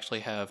 I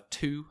actually have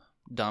 2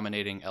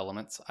 dominating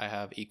elements. I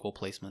have equal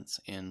placements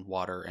in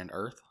water and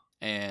earth.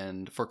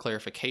 And for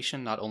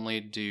clarification, not only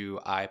do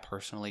I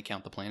personally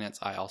count the planets,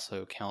 I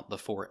also count the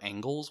 4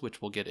 angles,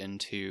 which we'll get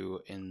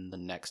into in the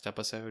next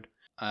episode.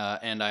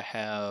 And I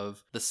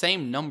have the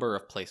same number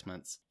of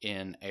placements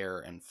in air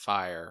and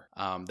fire.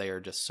 They are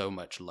just so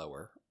much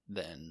lower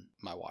than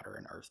my water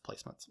and earth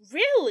placements.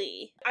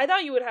 Really? I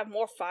thought you would have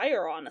more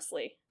fire,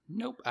 honestly.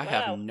 Nope, I Wow.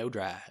 have no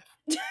drive.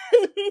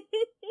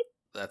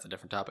 That's a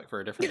different topic for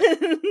a different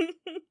day.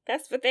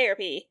 That's for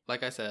therapy.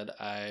 Like I said,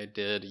 I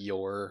did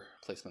your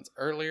placements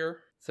earlier.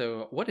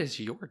 So what is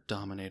your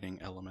dominating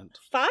element?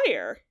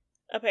 Fire,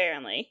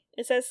 apparently.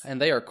 It says And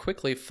they are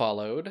quickly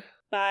followed.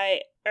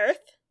 by Earth.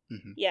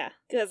 Mhm. Yeah,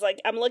 because like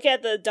I'm looking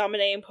at the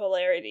dominating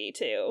polarity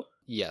too.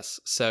 Yes.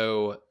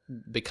 So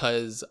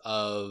because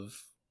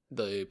of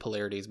the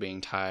polarities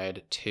being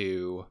tied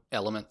to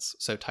elements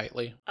so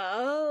tightly,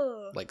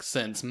 Oh. like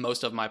since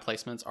most of my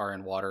placements are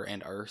in water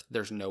and earth,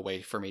 there's no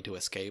way for me to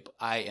escape.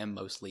 I am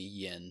mostly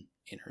yin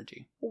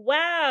energy.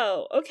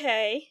 Wow.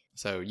 Okay.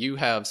 So you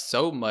have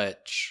so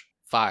much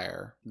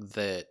fire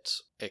that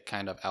it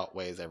kind of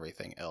outweighs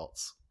everything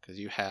else. Because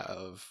you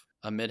have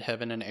a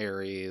midheaven in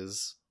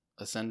Aries,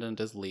 ascendant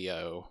is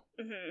Leo,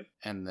 Mm-hmm.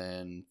 and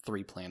then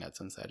 3 planets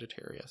in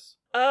Sagittarius.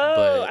 Oh,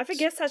 But- I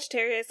forget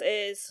Sagittarius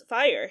is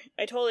fire.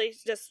 I totally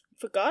just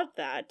forgot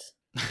that.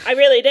 I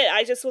really did.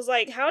 I just was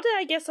like, how did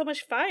I get so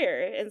much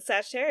fire in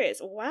Sagittarius?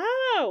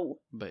 Wow.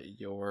 But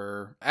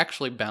you're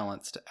actually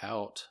balanced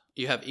out.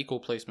 You have equal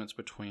placements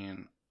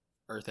between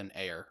earth and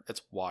air.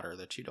 It's water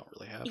that you don't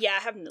really have. Yeah, I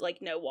have like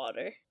no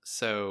water.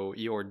 So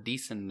your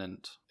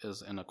descendant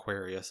is in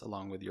Aquarius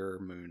along with your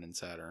moon in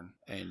Saturn,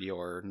 and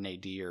your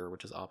nadir,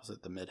 which is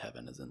opposite the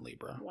midheaven, is in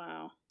Libra.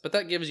 Wow. But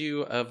that gives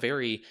you a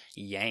very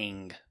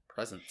yang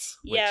presence,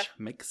 which Yeah.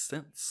 makes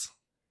sense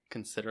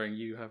considering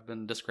you have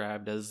been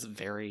described as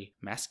very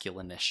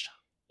masculine-ish.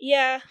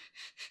 Yeah.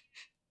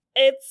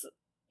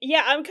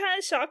 Yeah, I'm kind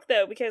of shocked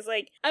though because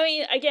like I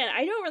mean, again,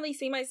 I don't really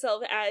see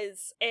myself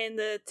as in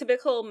the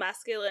typical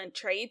masculine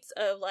traits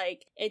of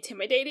like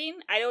intimidating.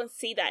 I don't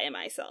see that in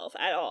myself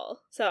at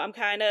all. So I'm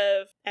kind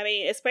of, I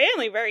mean, it's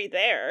apparently very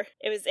there.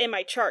 It was in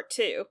my chart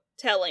too,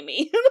 telling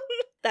me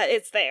that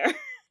it's there.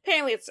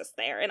 Apparently it's just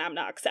there and I'm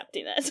not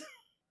accepting it.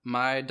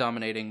 My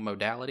dominating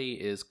modality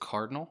is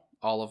cardinal.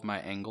 All of my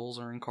angles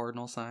are in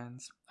cardinal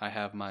signs. I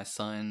have my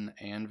Sun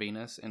and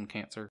Venus in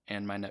Cancer,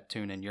 and my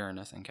Neptune and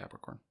Uranus in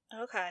Capricorn.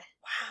 Okay.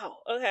 Wow.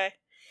 Okay.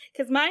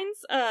 Because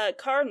mine's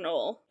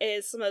cardinal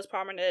is the most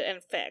prominent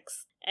and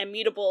fixed, and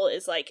mutable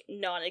is like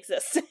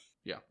non-existent.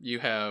 Yeah, you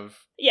have...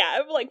 Yeah, I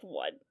have like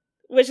 1,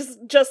 which is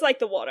just like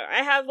the water.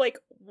 I have like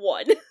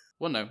 1.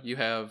 Well, no, you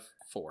have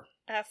 4.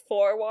 I have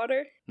 4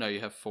 water. No,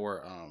 you have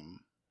 4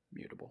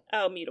 mutable.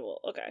 Oh,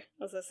 mutable. Okay,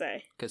 what's that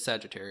say? Because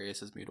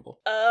Sagittarius is mutable,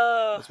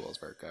 Oh, as well as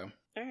Virgo.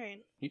 all right.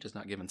 You're just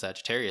not giving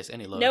Sagittarius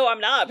any love. No, I'm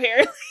not.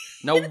 Apparently.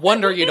 No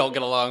wonder you don't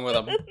get along with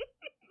them.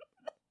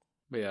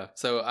 But yeah,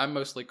 so I'm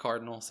mostly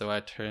cardinal, so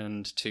I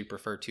tend to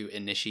prefer to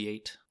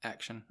initiate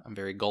action. I'm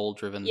very goal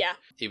driven, Yeah.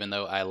 even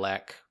though I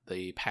lack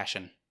the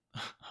passion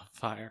of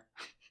fire.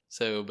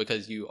 So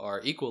because you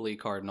are equally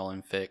cardinal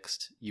and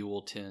fixed, you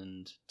will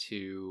tend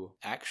to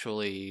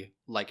actually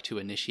like to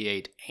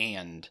initiate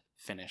and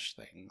finish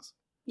things.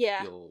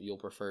 Yeah. You'll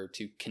prefer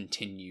to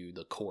continue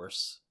the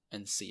course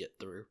and see it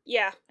through.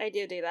 Yeah, I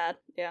do that.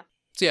 Yeah.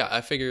 So yeah,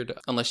 I figured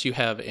unless you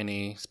have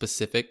any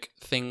specific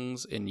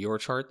things in your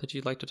chart that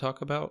you'd like to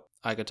talk about,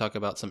 I could talk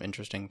about some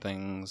interesting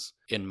things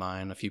in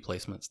mine, a few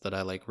placements that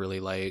I really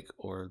like,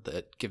 or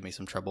that give me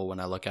some trouble when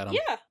I look at them.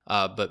 Yeah.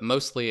 But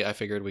mostly I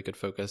figured we could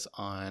focus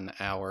on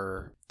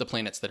the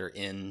planets that are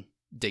in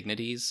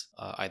dignities,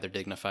 either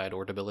dignified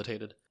or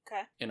debilitated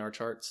Okay. in our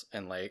charts,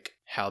 and like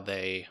how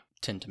they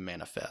tend to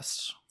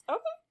manifest. Okay.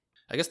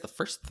 I guess the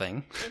first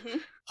thing Mm-hmm.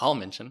 I'll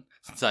mention,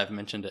 since I've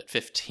mentioned it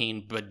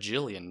 15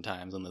 bajillion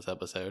times in this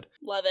episode,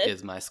 Love it.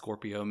 is my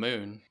Scorpio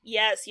moon,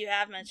 Yes, you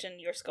have mentioned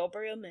your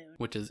Scorpio moon.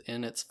 which is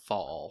in its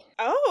fall.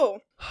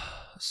 Oh.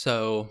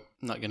 So,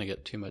 I'm not going to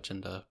get too much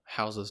into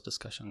houses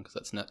discussion because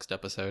that's next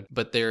episode,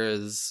 but there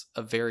is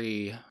a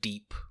very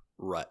deep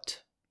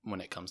rut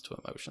when it comes to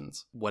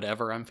emotions.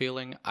 Whatever I'm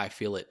feeling, I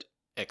feel it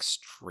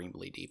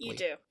extremely deeply. You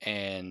do.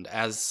 And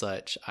as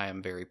such, I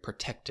am very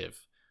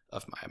protective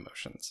of my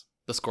emotions.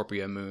 The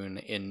Scorpio moon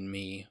in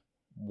me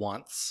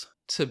wants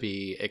to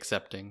be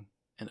accepting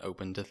and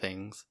open to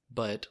things,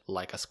 but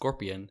like a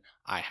scorpion,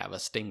 I have a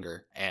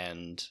stinger,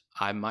 and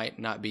I might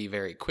not be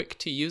very quick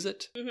to use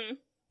it, Mm-hmm.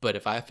 but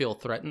if I feel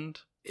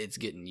threatened, it's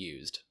getting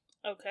used.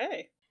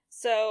 Okay.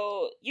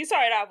 So you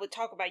started out with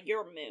talk about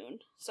your moon,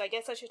 so I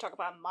guess I should talk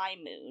about my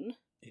moon.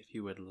 If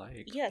you would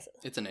like. Yes.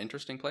 It's an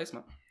interesting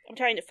placement. I'm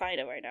trying to find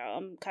it right now.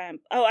 I'm kind of...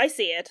 Oh, I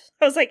see it.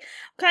 I was like,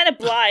 I'm kind of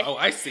blind. Oh,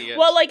 I see it.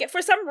 Well, like,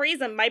 for some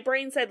reason, my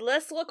brain said,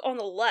 let's look on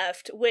the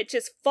left, which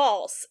is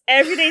false.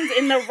 Everything's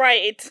in the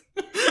right.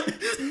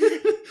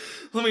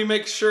 Let me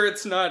make sure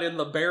it's not in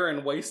the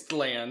barren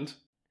wasteland.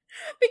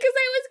 Because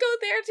I always go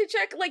there to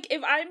check, like,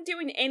 if I'm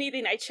doing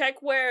anything, I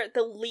check where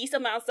the least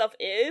amount of stuff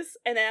is,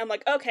 and then I'm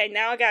like, okay,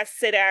 now I gotta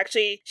sit and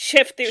actually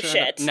shift through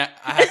shit. Now,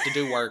 I have to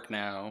do work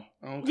now.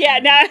 Okay. Yeah,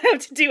 now I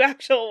have to do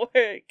actual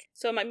work.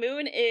 So my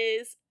moon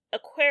is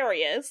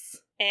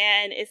Aquarius,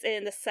 and it's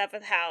in the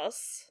 7th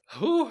house.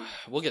 Whew,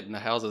 we'll get into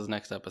houses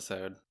next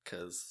episode,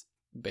 because,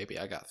 baby,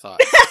 I got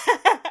thoughts.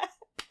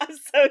 I'm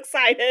so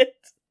excited.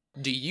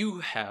 Do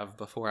you have,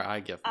 before I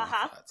give my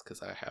Uh-huh. thoughts,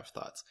 because I have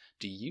thoughts,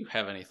 do you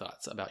have any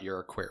thoughts about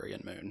your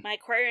Aquarian moon? My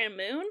Aquarian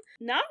moon?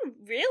 Not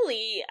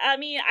really. I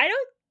mean,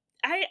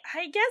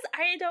 I guess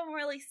I don't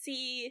really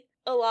see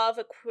a lot of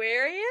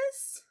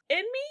Aquarius in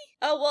me.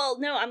 Oh, well,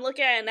 no, I'm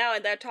looking at it now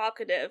and they're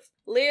talkative.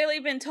 Literally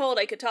been told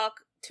I could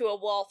talk to a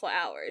wall for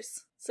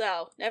hours.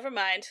 So, never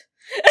mind.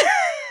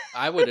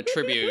 I would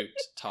attribute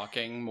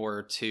talking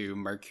more to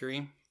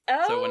Mercury.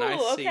 Oh, So when I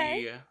see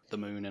okay. the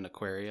moon in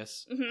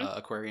Aquarius,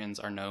 Mhm.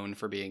 Aquarians are known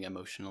for being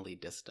emotionally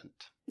distant.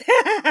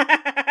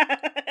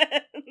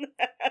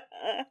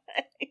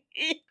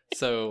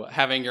 So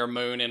having your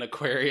moon in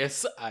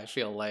Aquarius, I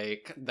feel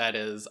like that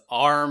is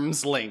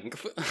arm's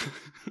length.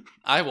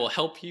 I will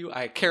help you,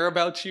 I care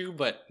about you,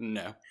 but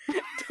no.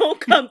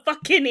 Don't come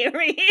fucking near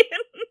me.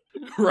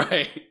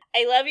 Right.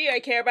 I love you, I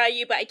care about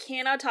you, but I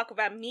cannot talk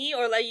about me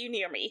or let you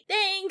near me.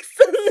 Thanks.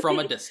 From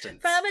a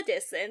distance. From a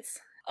distance.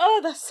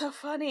 Oh, that's so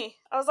funny.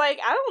 I was like,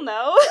 I don't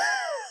know.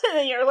 And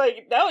then you're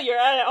like, no, you're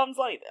at arm's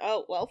length.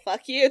 Oh, well,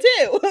 fuck you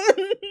too.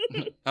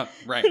 Oh,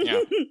 right,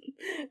 yeah.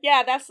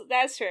 Yeah,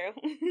 that's true.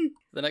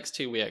 The next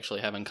two we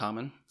actually have in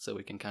common, so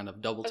we can kind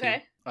of double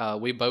Okay.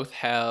 team. We both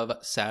have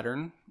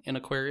Saturn in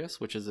Aquarius,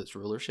 which is its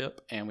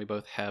rulership, and we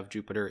both have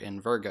Jupiter in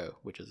Virgo,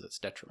 which is its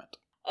detriment.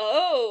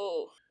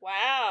 Oh,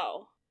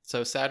 wow.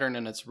 So Saturn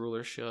in its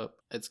rulership,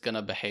 it's going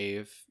to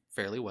behave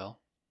fairly well.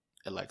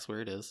 It likes where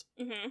it is.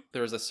 Mm-hmm.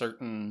 There's a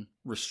certain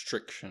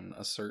restriction,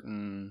 a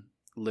certain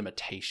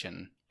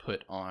limitation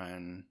put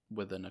on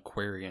with an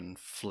Aquarian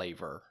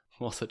flavor.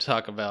 We'll also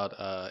talk about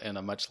in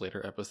a much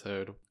later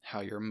episode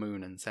how your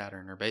moon and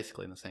Saturn are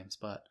basically in the same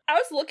spot. I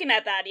was looking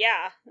at that,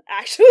 yeah,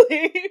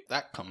 actually.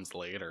 That comes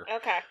later.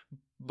 Okay.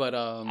 But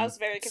I was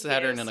very confused.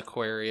 Saturn and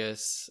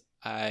Aquarius,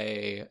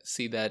 I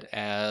see that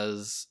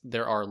as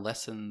there are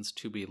lessons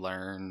to be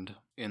learned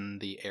in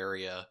the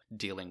area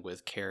dealing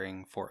with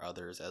caring for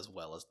others as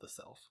well as the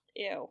self.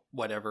 Ew.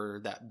 Whatever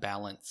that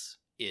balance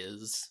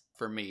is,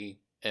 for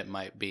me, it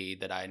might be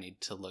that I need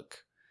to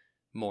look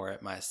more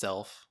at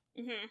myself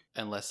Mm-hmm.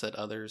 and less at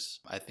others.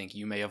 I think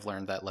you may have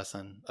learned that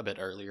lesson a bit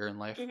earlier in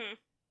life Mm-hmm.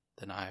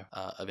 than I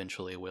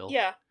eventually will.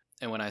 Yeah.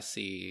 And when I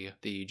see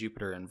the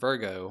Jupiter in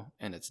Virgo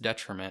and its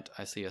detriment,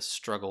 I see a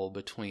struggle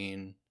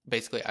between...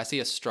 Basically, I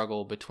see a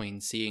struggle between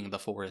seeing the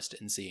forest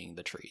and seeing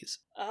the trees.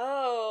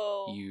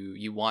 Oh.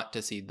 You want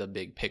to see the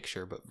big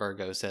picture, but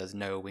Virgo says,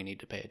 no, we need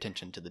to pay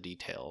attention to the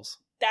details.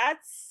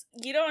 That's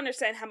you don't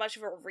understand how much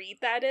of a read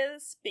that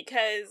is,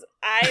 because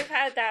I've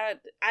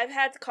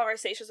had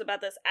conversations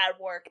about this at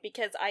work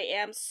because I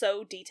am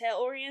so detail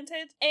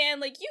oriented,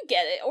 and like, you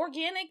get it,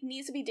 organic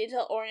needs to be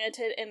detail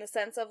oriented in the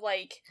sense of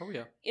like, Oh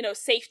yeah. you know,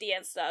 safety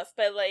and stuff,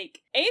 but like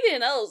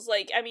anything else,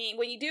 like, I mean,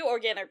 when you do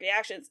organic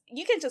reactions,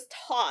 you can just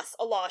toss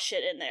a lot of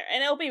shit in there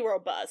and it'll be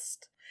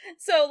robust.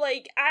 So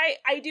like,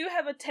 I do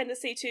have a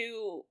tendency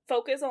to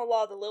focus on a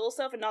lot of the little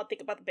stuff and not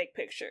think about the big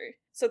picture.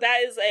 So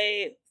that is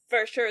a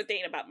for sure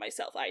thing about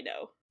myself, I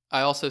know. I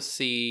also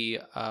see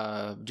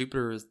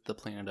Jupiter is the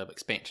planet of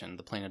expansion,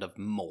 the planet of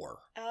more.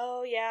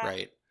 Oh yeah,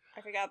 Right.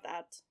 I forgot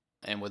that.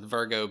 And with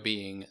Virgo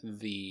being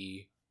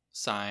the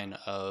sign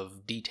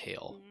of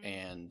detail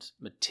and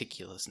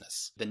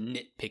meticulousness, the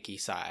nitpicky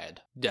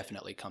side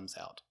definitely comes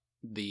out.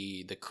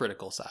 The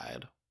critical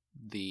side,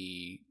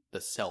 the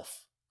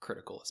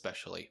self-critical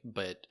especially,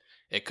 but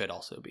it could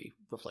also be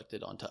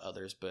reflected onto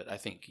others. But I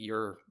think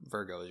your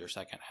Virgo is your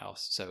second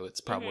house, so it's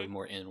probably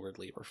more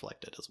inwardly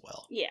reflected as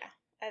well. Yeah,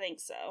 I think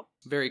so.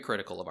 Very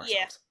critical of ourselves.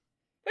 Yeah.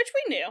 Which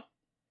we knew.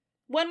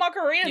 When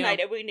Margarita Yeah.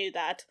 Night, we knew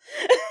that.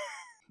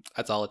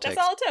 That's all it takes.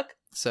 That's all it took.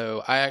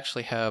 So I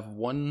actually have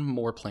one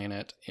more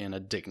planet in a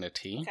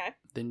dignity Okay.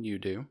 than you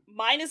do.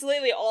 Mine is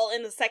literally all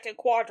in the second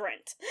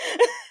quadrant.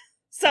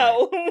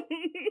 So.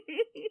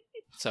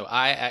 So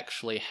I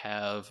actually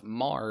have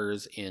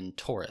Mars in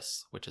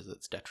Taurus, which is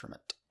its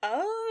detriment.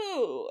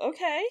 Oh,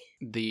 okay.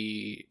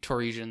 The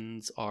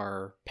Tauresians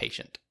are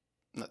patient.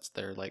 That's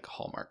their like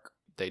hallmark.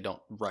 They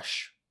don't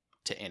rush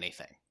to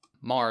anything.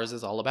 Mars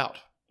is all about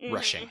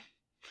rushing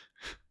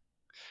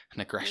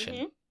and aggression.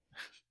 Mhm.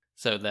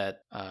 So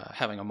that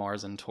having a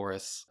Mars in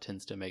Taurus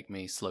tends to make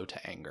me slow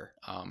to anger.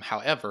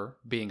 However,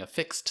 being a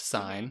fixed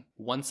sign,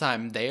 once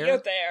I'm there, You're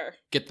there.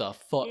 get the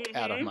fuck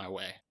out of Mhm. my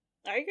way.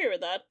 I agree with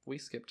that. We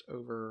skipped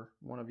over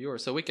one of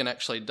yours, so we can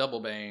actually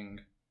double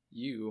bang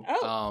you.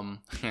 Oh.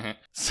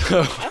 So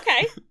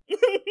Okay.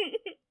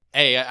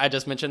 hey, I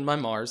just mentioned my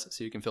Mars,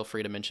 so you can feel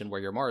free to mention where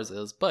your Mars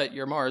is, but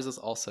your Mars is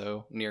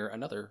also near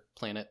another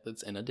planet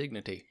that's in a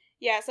dignity.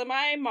 Yeah, so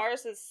my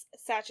Mars is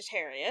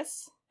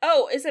Sagittarius.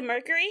 Oh, is it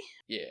Mercury?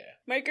 Yeah.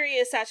 Mercury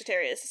is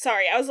Sagittarius.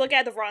 Sorry, I was looking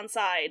at the wrong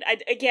side. I,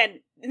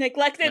 again,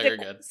 neglected No, you're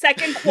the good.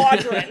 second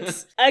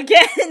quadrant.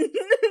 Again.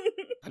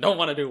 I don't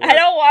want to do work. I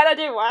don't want to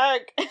do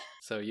work.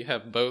 So you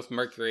have both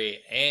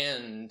Mercury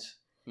and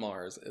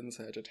Mars in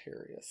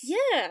Sagittarius.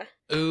 Yeah.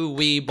 Ooh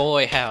wee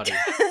boy howdy.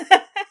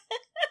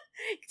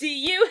 Do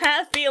you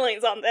have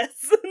feelings on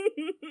this?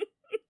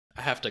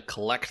 I have to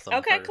collect them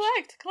Okay, first.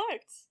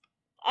 collect.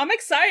 I'm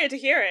excited to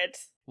hear it.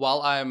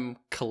 While I'm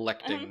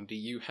collecting, do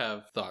you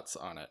have thoughts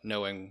on it,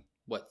 knowing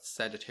what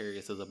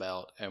Sagittarius is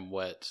about and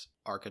what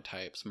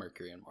archetypes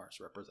Mercury and Mars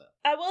represent?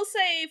 I will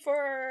say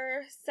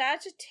for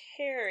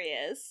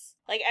Sagittarius,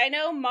 like, I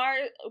know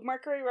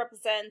Mercury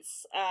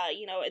represents,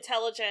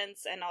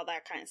 intelligence and all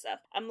that kind of stuff.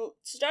 I'm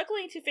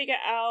struggling to figure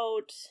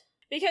out,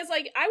 because,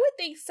 like, I would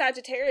think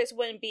Sagittarius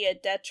wouldn't be a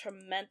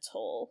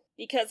detrimental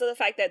because of the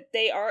fact that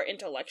they are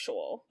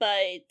intellectual.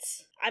 But,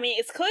 I mean,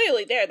 it's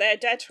clearly there. They're a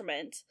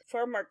detriment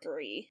for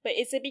Mercury. But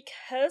is it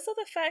because of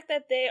the fact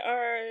that they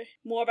are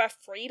more about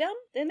freedom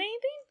than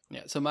anything?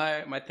 Yeah, so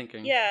my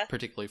thinking, Yeah.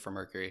 particularly for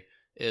Mercury,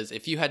 is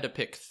if you had to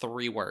pick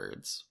three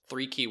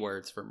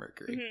keywords for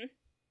Mercury, Mm-hmm.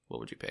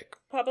 what would you pick?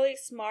 Probably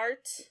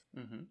smart,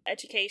 Mm-hmm.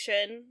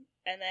 education,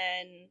 and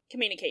then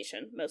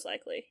communication, most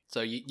likely.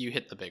 So you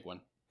hit the big one,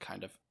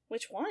 kind of.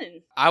 Which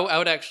one? I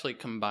would actually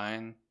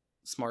combine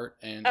smart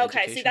and Okay,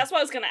 education. see, that's what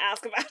I was going to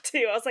ask about,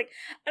 too. I was like,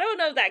 I don't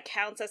know if that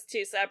counts as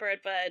two separate,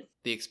 but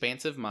The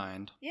expansive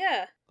mind,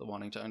 yeah. the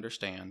wanting to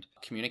understand,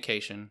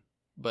 communication,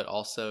 but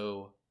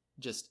also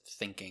just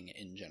thinking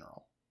in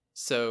general.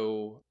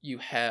 So you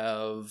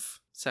have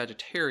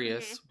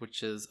Sagittarius,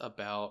 which is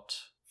about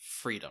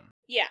freedom,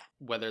 Yeah.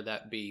 whether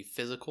that be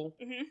physical,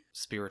 Mhm.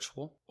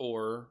 spiritual,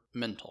 or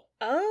mental,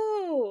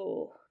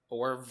 Oh.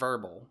 or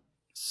verbal.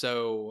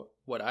 So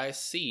what I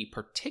see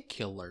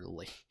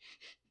particularly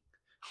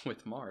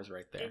with Mars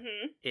right there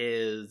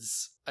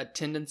is Mm-hmm. a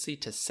tendency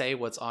to say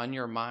what's on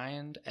your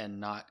mind and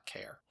not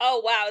care. Oh,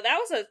 wow, that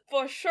was a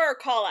for sure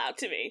call out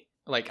to me.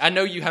 Like, I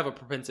know you have a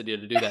propensity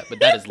to do that, but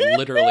that is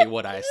literally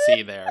what I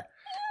see there.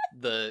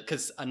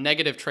 Because a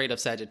negative trait of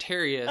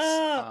Sagittarius,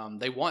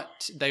 they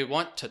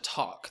want to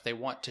talk, they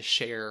want to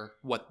share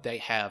what they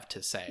have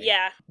to say.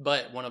 Yeah.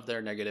 But one of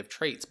their negative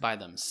traits by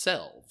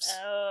themselves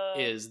Oh.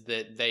 is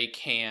that they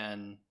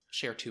can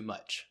share too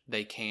much.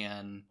 They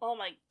can Oh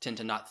my. tend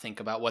to not think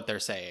about what they're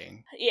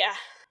saying. Yeah.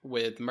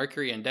 With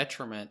Mercury in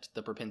detriment,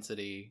 the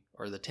propensity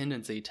or the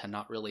tendency to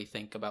not really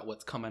think about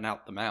what's coming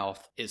out the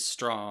mouth is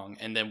strong.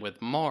 And then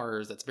with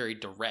Mars, that's very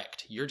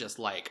direct. You're just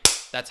like,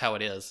 that's how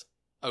it is.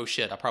 Oh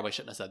shit, I probably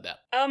shouldn't have said that.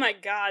 Oh my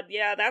god,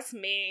 yeah, that's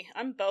me.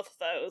 I'm both of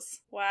those.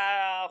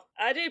 Wow.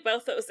 I do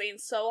both those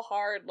things so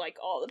hard, like,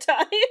 all the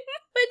time.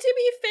 But to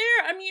be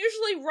fair, I'm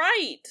usually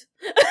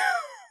right.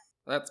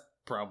 That's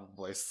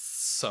probably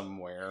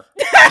somewhere.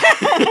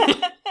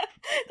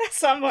 That's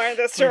somewhere in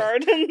this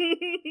chart.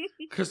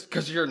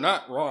 Because you're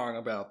not wrong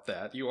about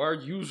that. You are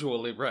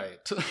usually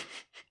right.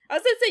 I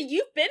was gonna say,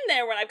 you've been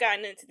there when I've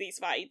gotten into these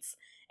fights.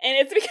 And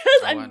it's because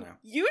I I'm know.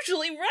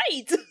 usually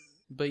right.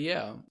 But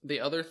yeah, the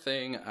other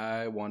thing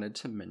I wanted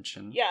to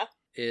mention Yeah.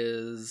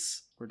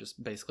 is we're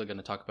just basically going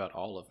to talk about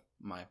all of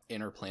my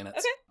inner planets.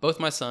 Okay.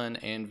 Both my sun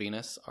and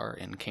Venus are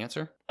in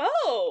Cancer,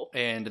 Oh.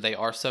 and they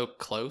are so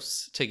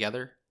close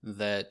together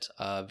that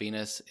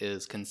Venus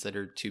is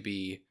considered to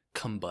be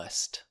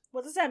combust.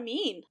 What does that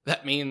mean?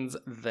 That means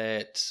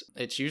that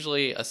it's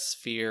usually a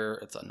sphere,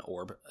 it's an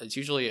orb. It's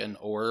usually an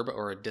orb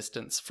or a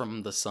distance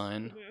from the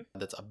sun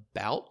that's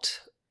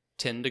about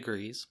 10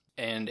 degrees.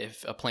 And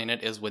if a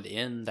planet is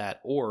within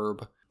that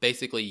orb,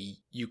 basically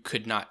you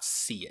could not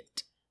see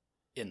it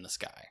in the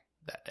sky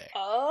that day.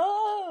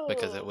 Oh.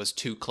 Because it was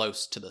too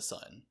close to the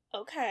sun.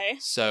 Okay.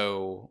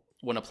 So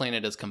when a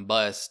planet is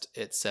combust,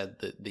 it's said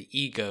that the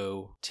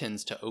ego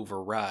tends to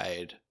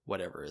override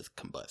whatever is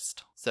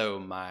combust. So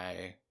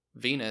my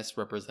Venus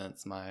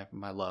represents my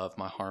love,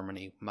 my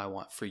harmony, my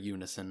want for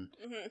unison,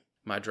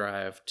 my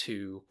drive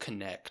to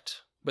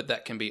connect. But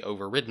that can be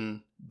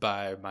overridden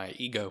by my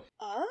ego.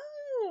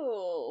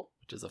 Oh.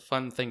 Which is a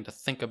fun thing to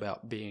think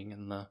about, being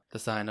in the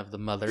sign of the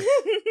mother.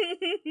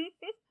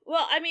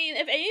 Well, I mean,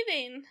 if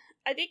anything,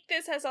 I think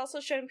this has also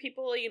shown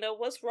people,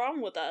 what's wrong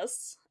with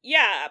us.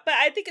 Yeah, but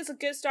I think it's a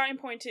good starting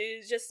point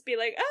to just be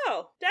like,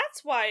 oh,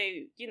 that's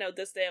why,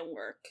 this didn't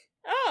work.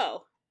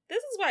 Oh,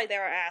 this is why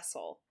they're an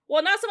asshole.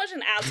 Well, not so much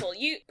an asshole.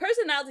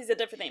 Personality is a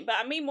different thing, but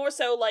I mean more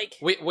so like...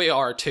 We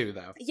are too,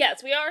 though.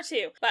 Yes, we are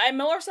too. But I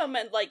more so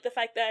meant like the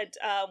fact that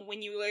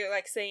when you were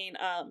like saying,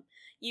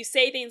 you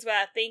say things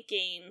without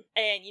thinking,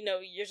 and,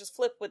 you're just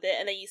flip with it,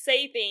 and then you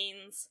say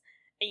things,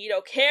 and you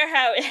don't care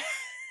how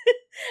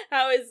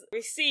how it's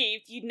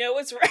received,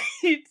 it's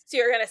right, so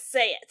you're gonna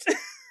say it.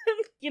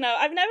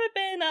 I've never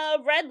been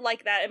read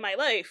like that in my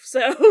life,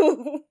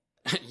 so...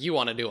 You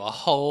want to do a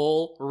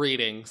whole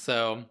reading,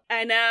 so...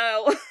 I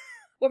know.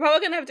 We're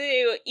probably gonna have to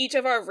do each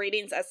of our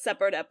readings as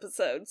separate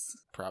episodes.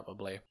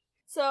 Probably.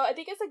 So I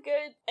think it's a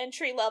good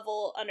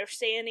entry-level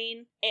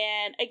understanding.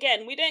 And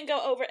again, we didn't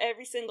go over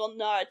every single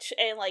notch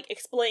and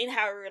explain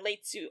how it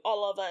relates to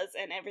all of us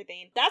and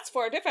everything. That's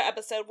for a different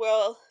episode.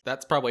 Well,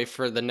 that's probably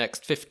for the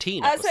next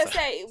 15 episodes. I was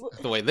gonna say,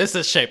 the way this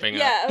is shaping up.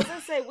 Yeah, I was gonna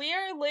say, we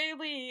are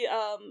literally,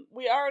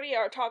 we already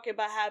are talking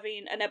about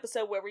having an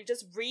episode where we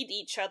just read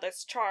each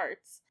other's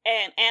charts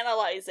and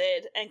analyze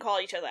it and call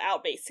each other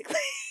out, basically.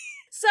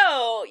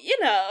 So,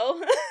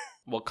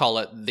 We'll call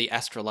it the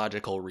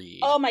astrological read.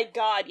 Oh my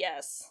god,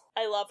 yes.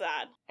 I love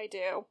that. I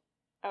do.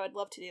 I would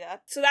love to do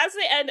that. So that's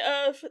the end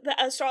of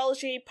the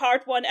astrology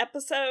part 1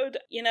 episode.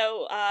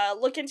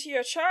 Look into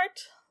your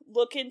chart,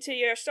 look into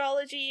your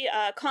astrology,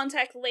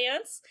 contact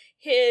Lance.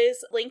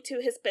 His link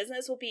to his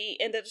business will be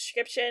in the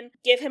description.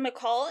 Give him a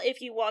call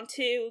if you want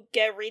to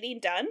get a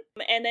reading done.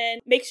 And then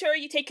make sure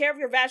you take care of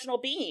your vaginal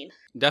being.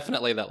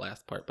 Definitely that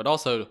last part. But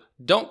also,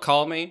 don't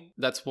call me.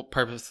 That's what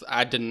purpose.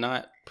 I did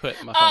not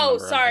put my phone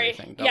number on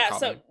anything. Don't call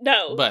me.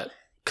 No. But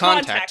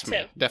contact me.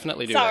 him.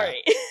 Definitely do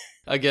Sorry. that.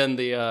 Again,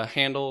 the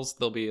handles,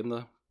 they'll be in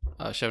the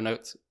show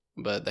notes.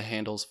 But the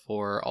handles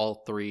for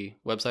all 3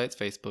 websites,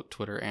 Facebook,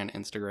 Twitter, and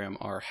Instagram,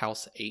 are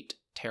House 8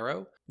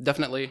 Tarot.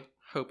 Definitely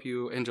hope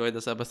you enjoyed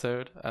this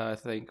episode. I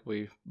think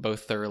we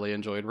both thoroughly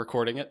enjoyed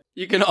recording it.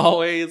 You can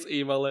always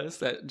email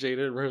us at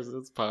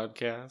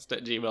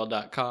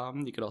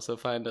jadedrosespodcast@gmail.com. You can also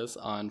find us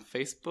on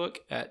Facebook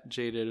at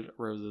Jaded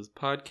Roses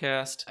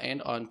Podcast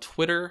and on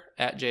Twitter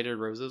at Jaded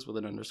Roses with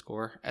an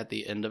underscore at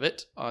the end of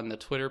it. On the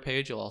Twitter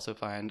page, you'll also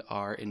find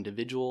our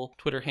individual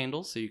Twitter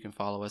handles, so you can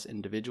follow us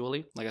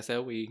individually. Like I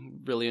said, we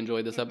really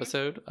enjoyed this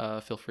episode.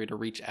 Feel free to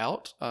reach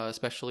out,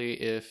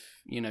 especially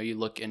if you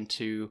look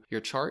into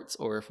your charts,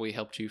 or if we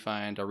helped you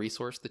find a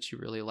resource that you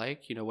really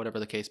like, whatever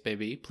the case may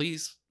be,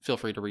 please feel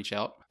free to reach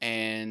out.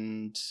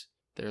 And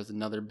there's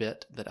another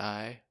bit that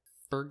I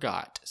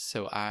forgot,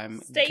 so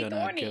I'm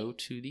gonna go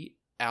to the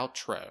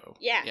outro.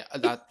 Yeah.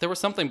 There was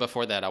something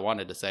before that I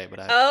wanted to say, but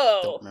I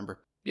don't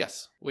remember.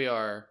 Yes, we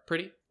are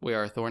pretty, we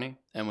are thorny,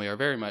 and we are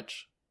very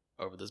much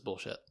over this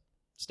bullshit.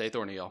 Stay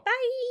thorny, y'all. Bye.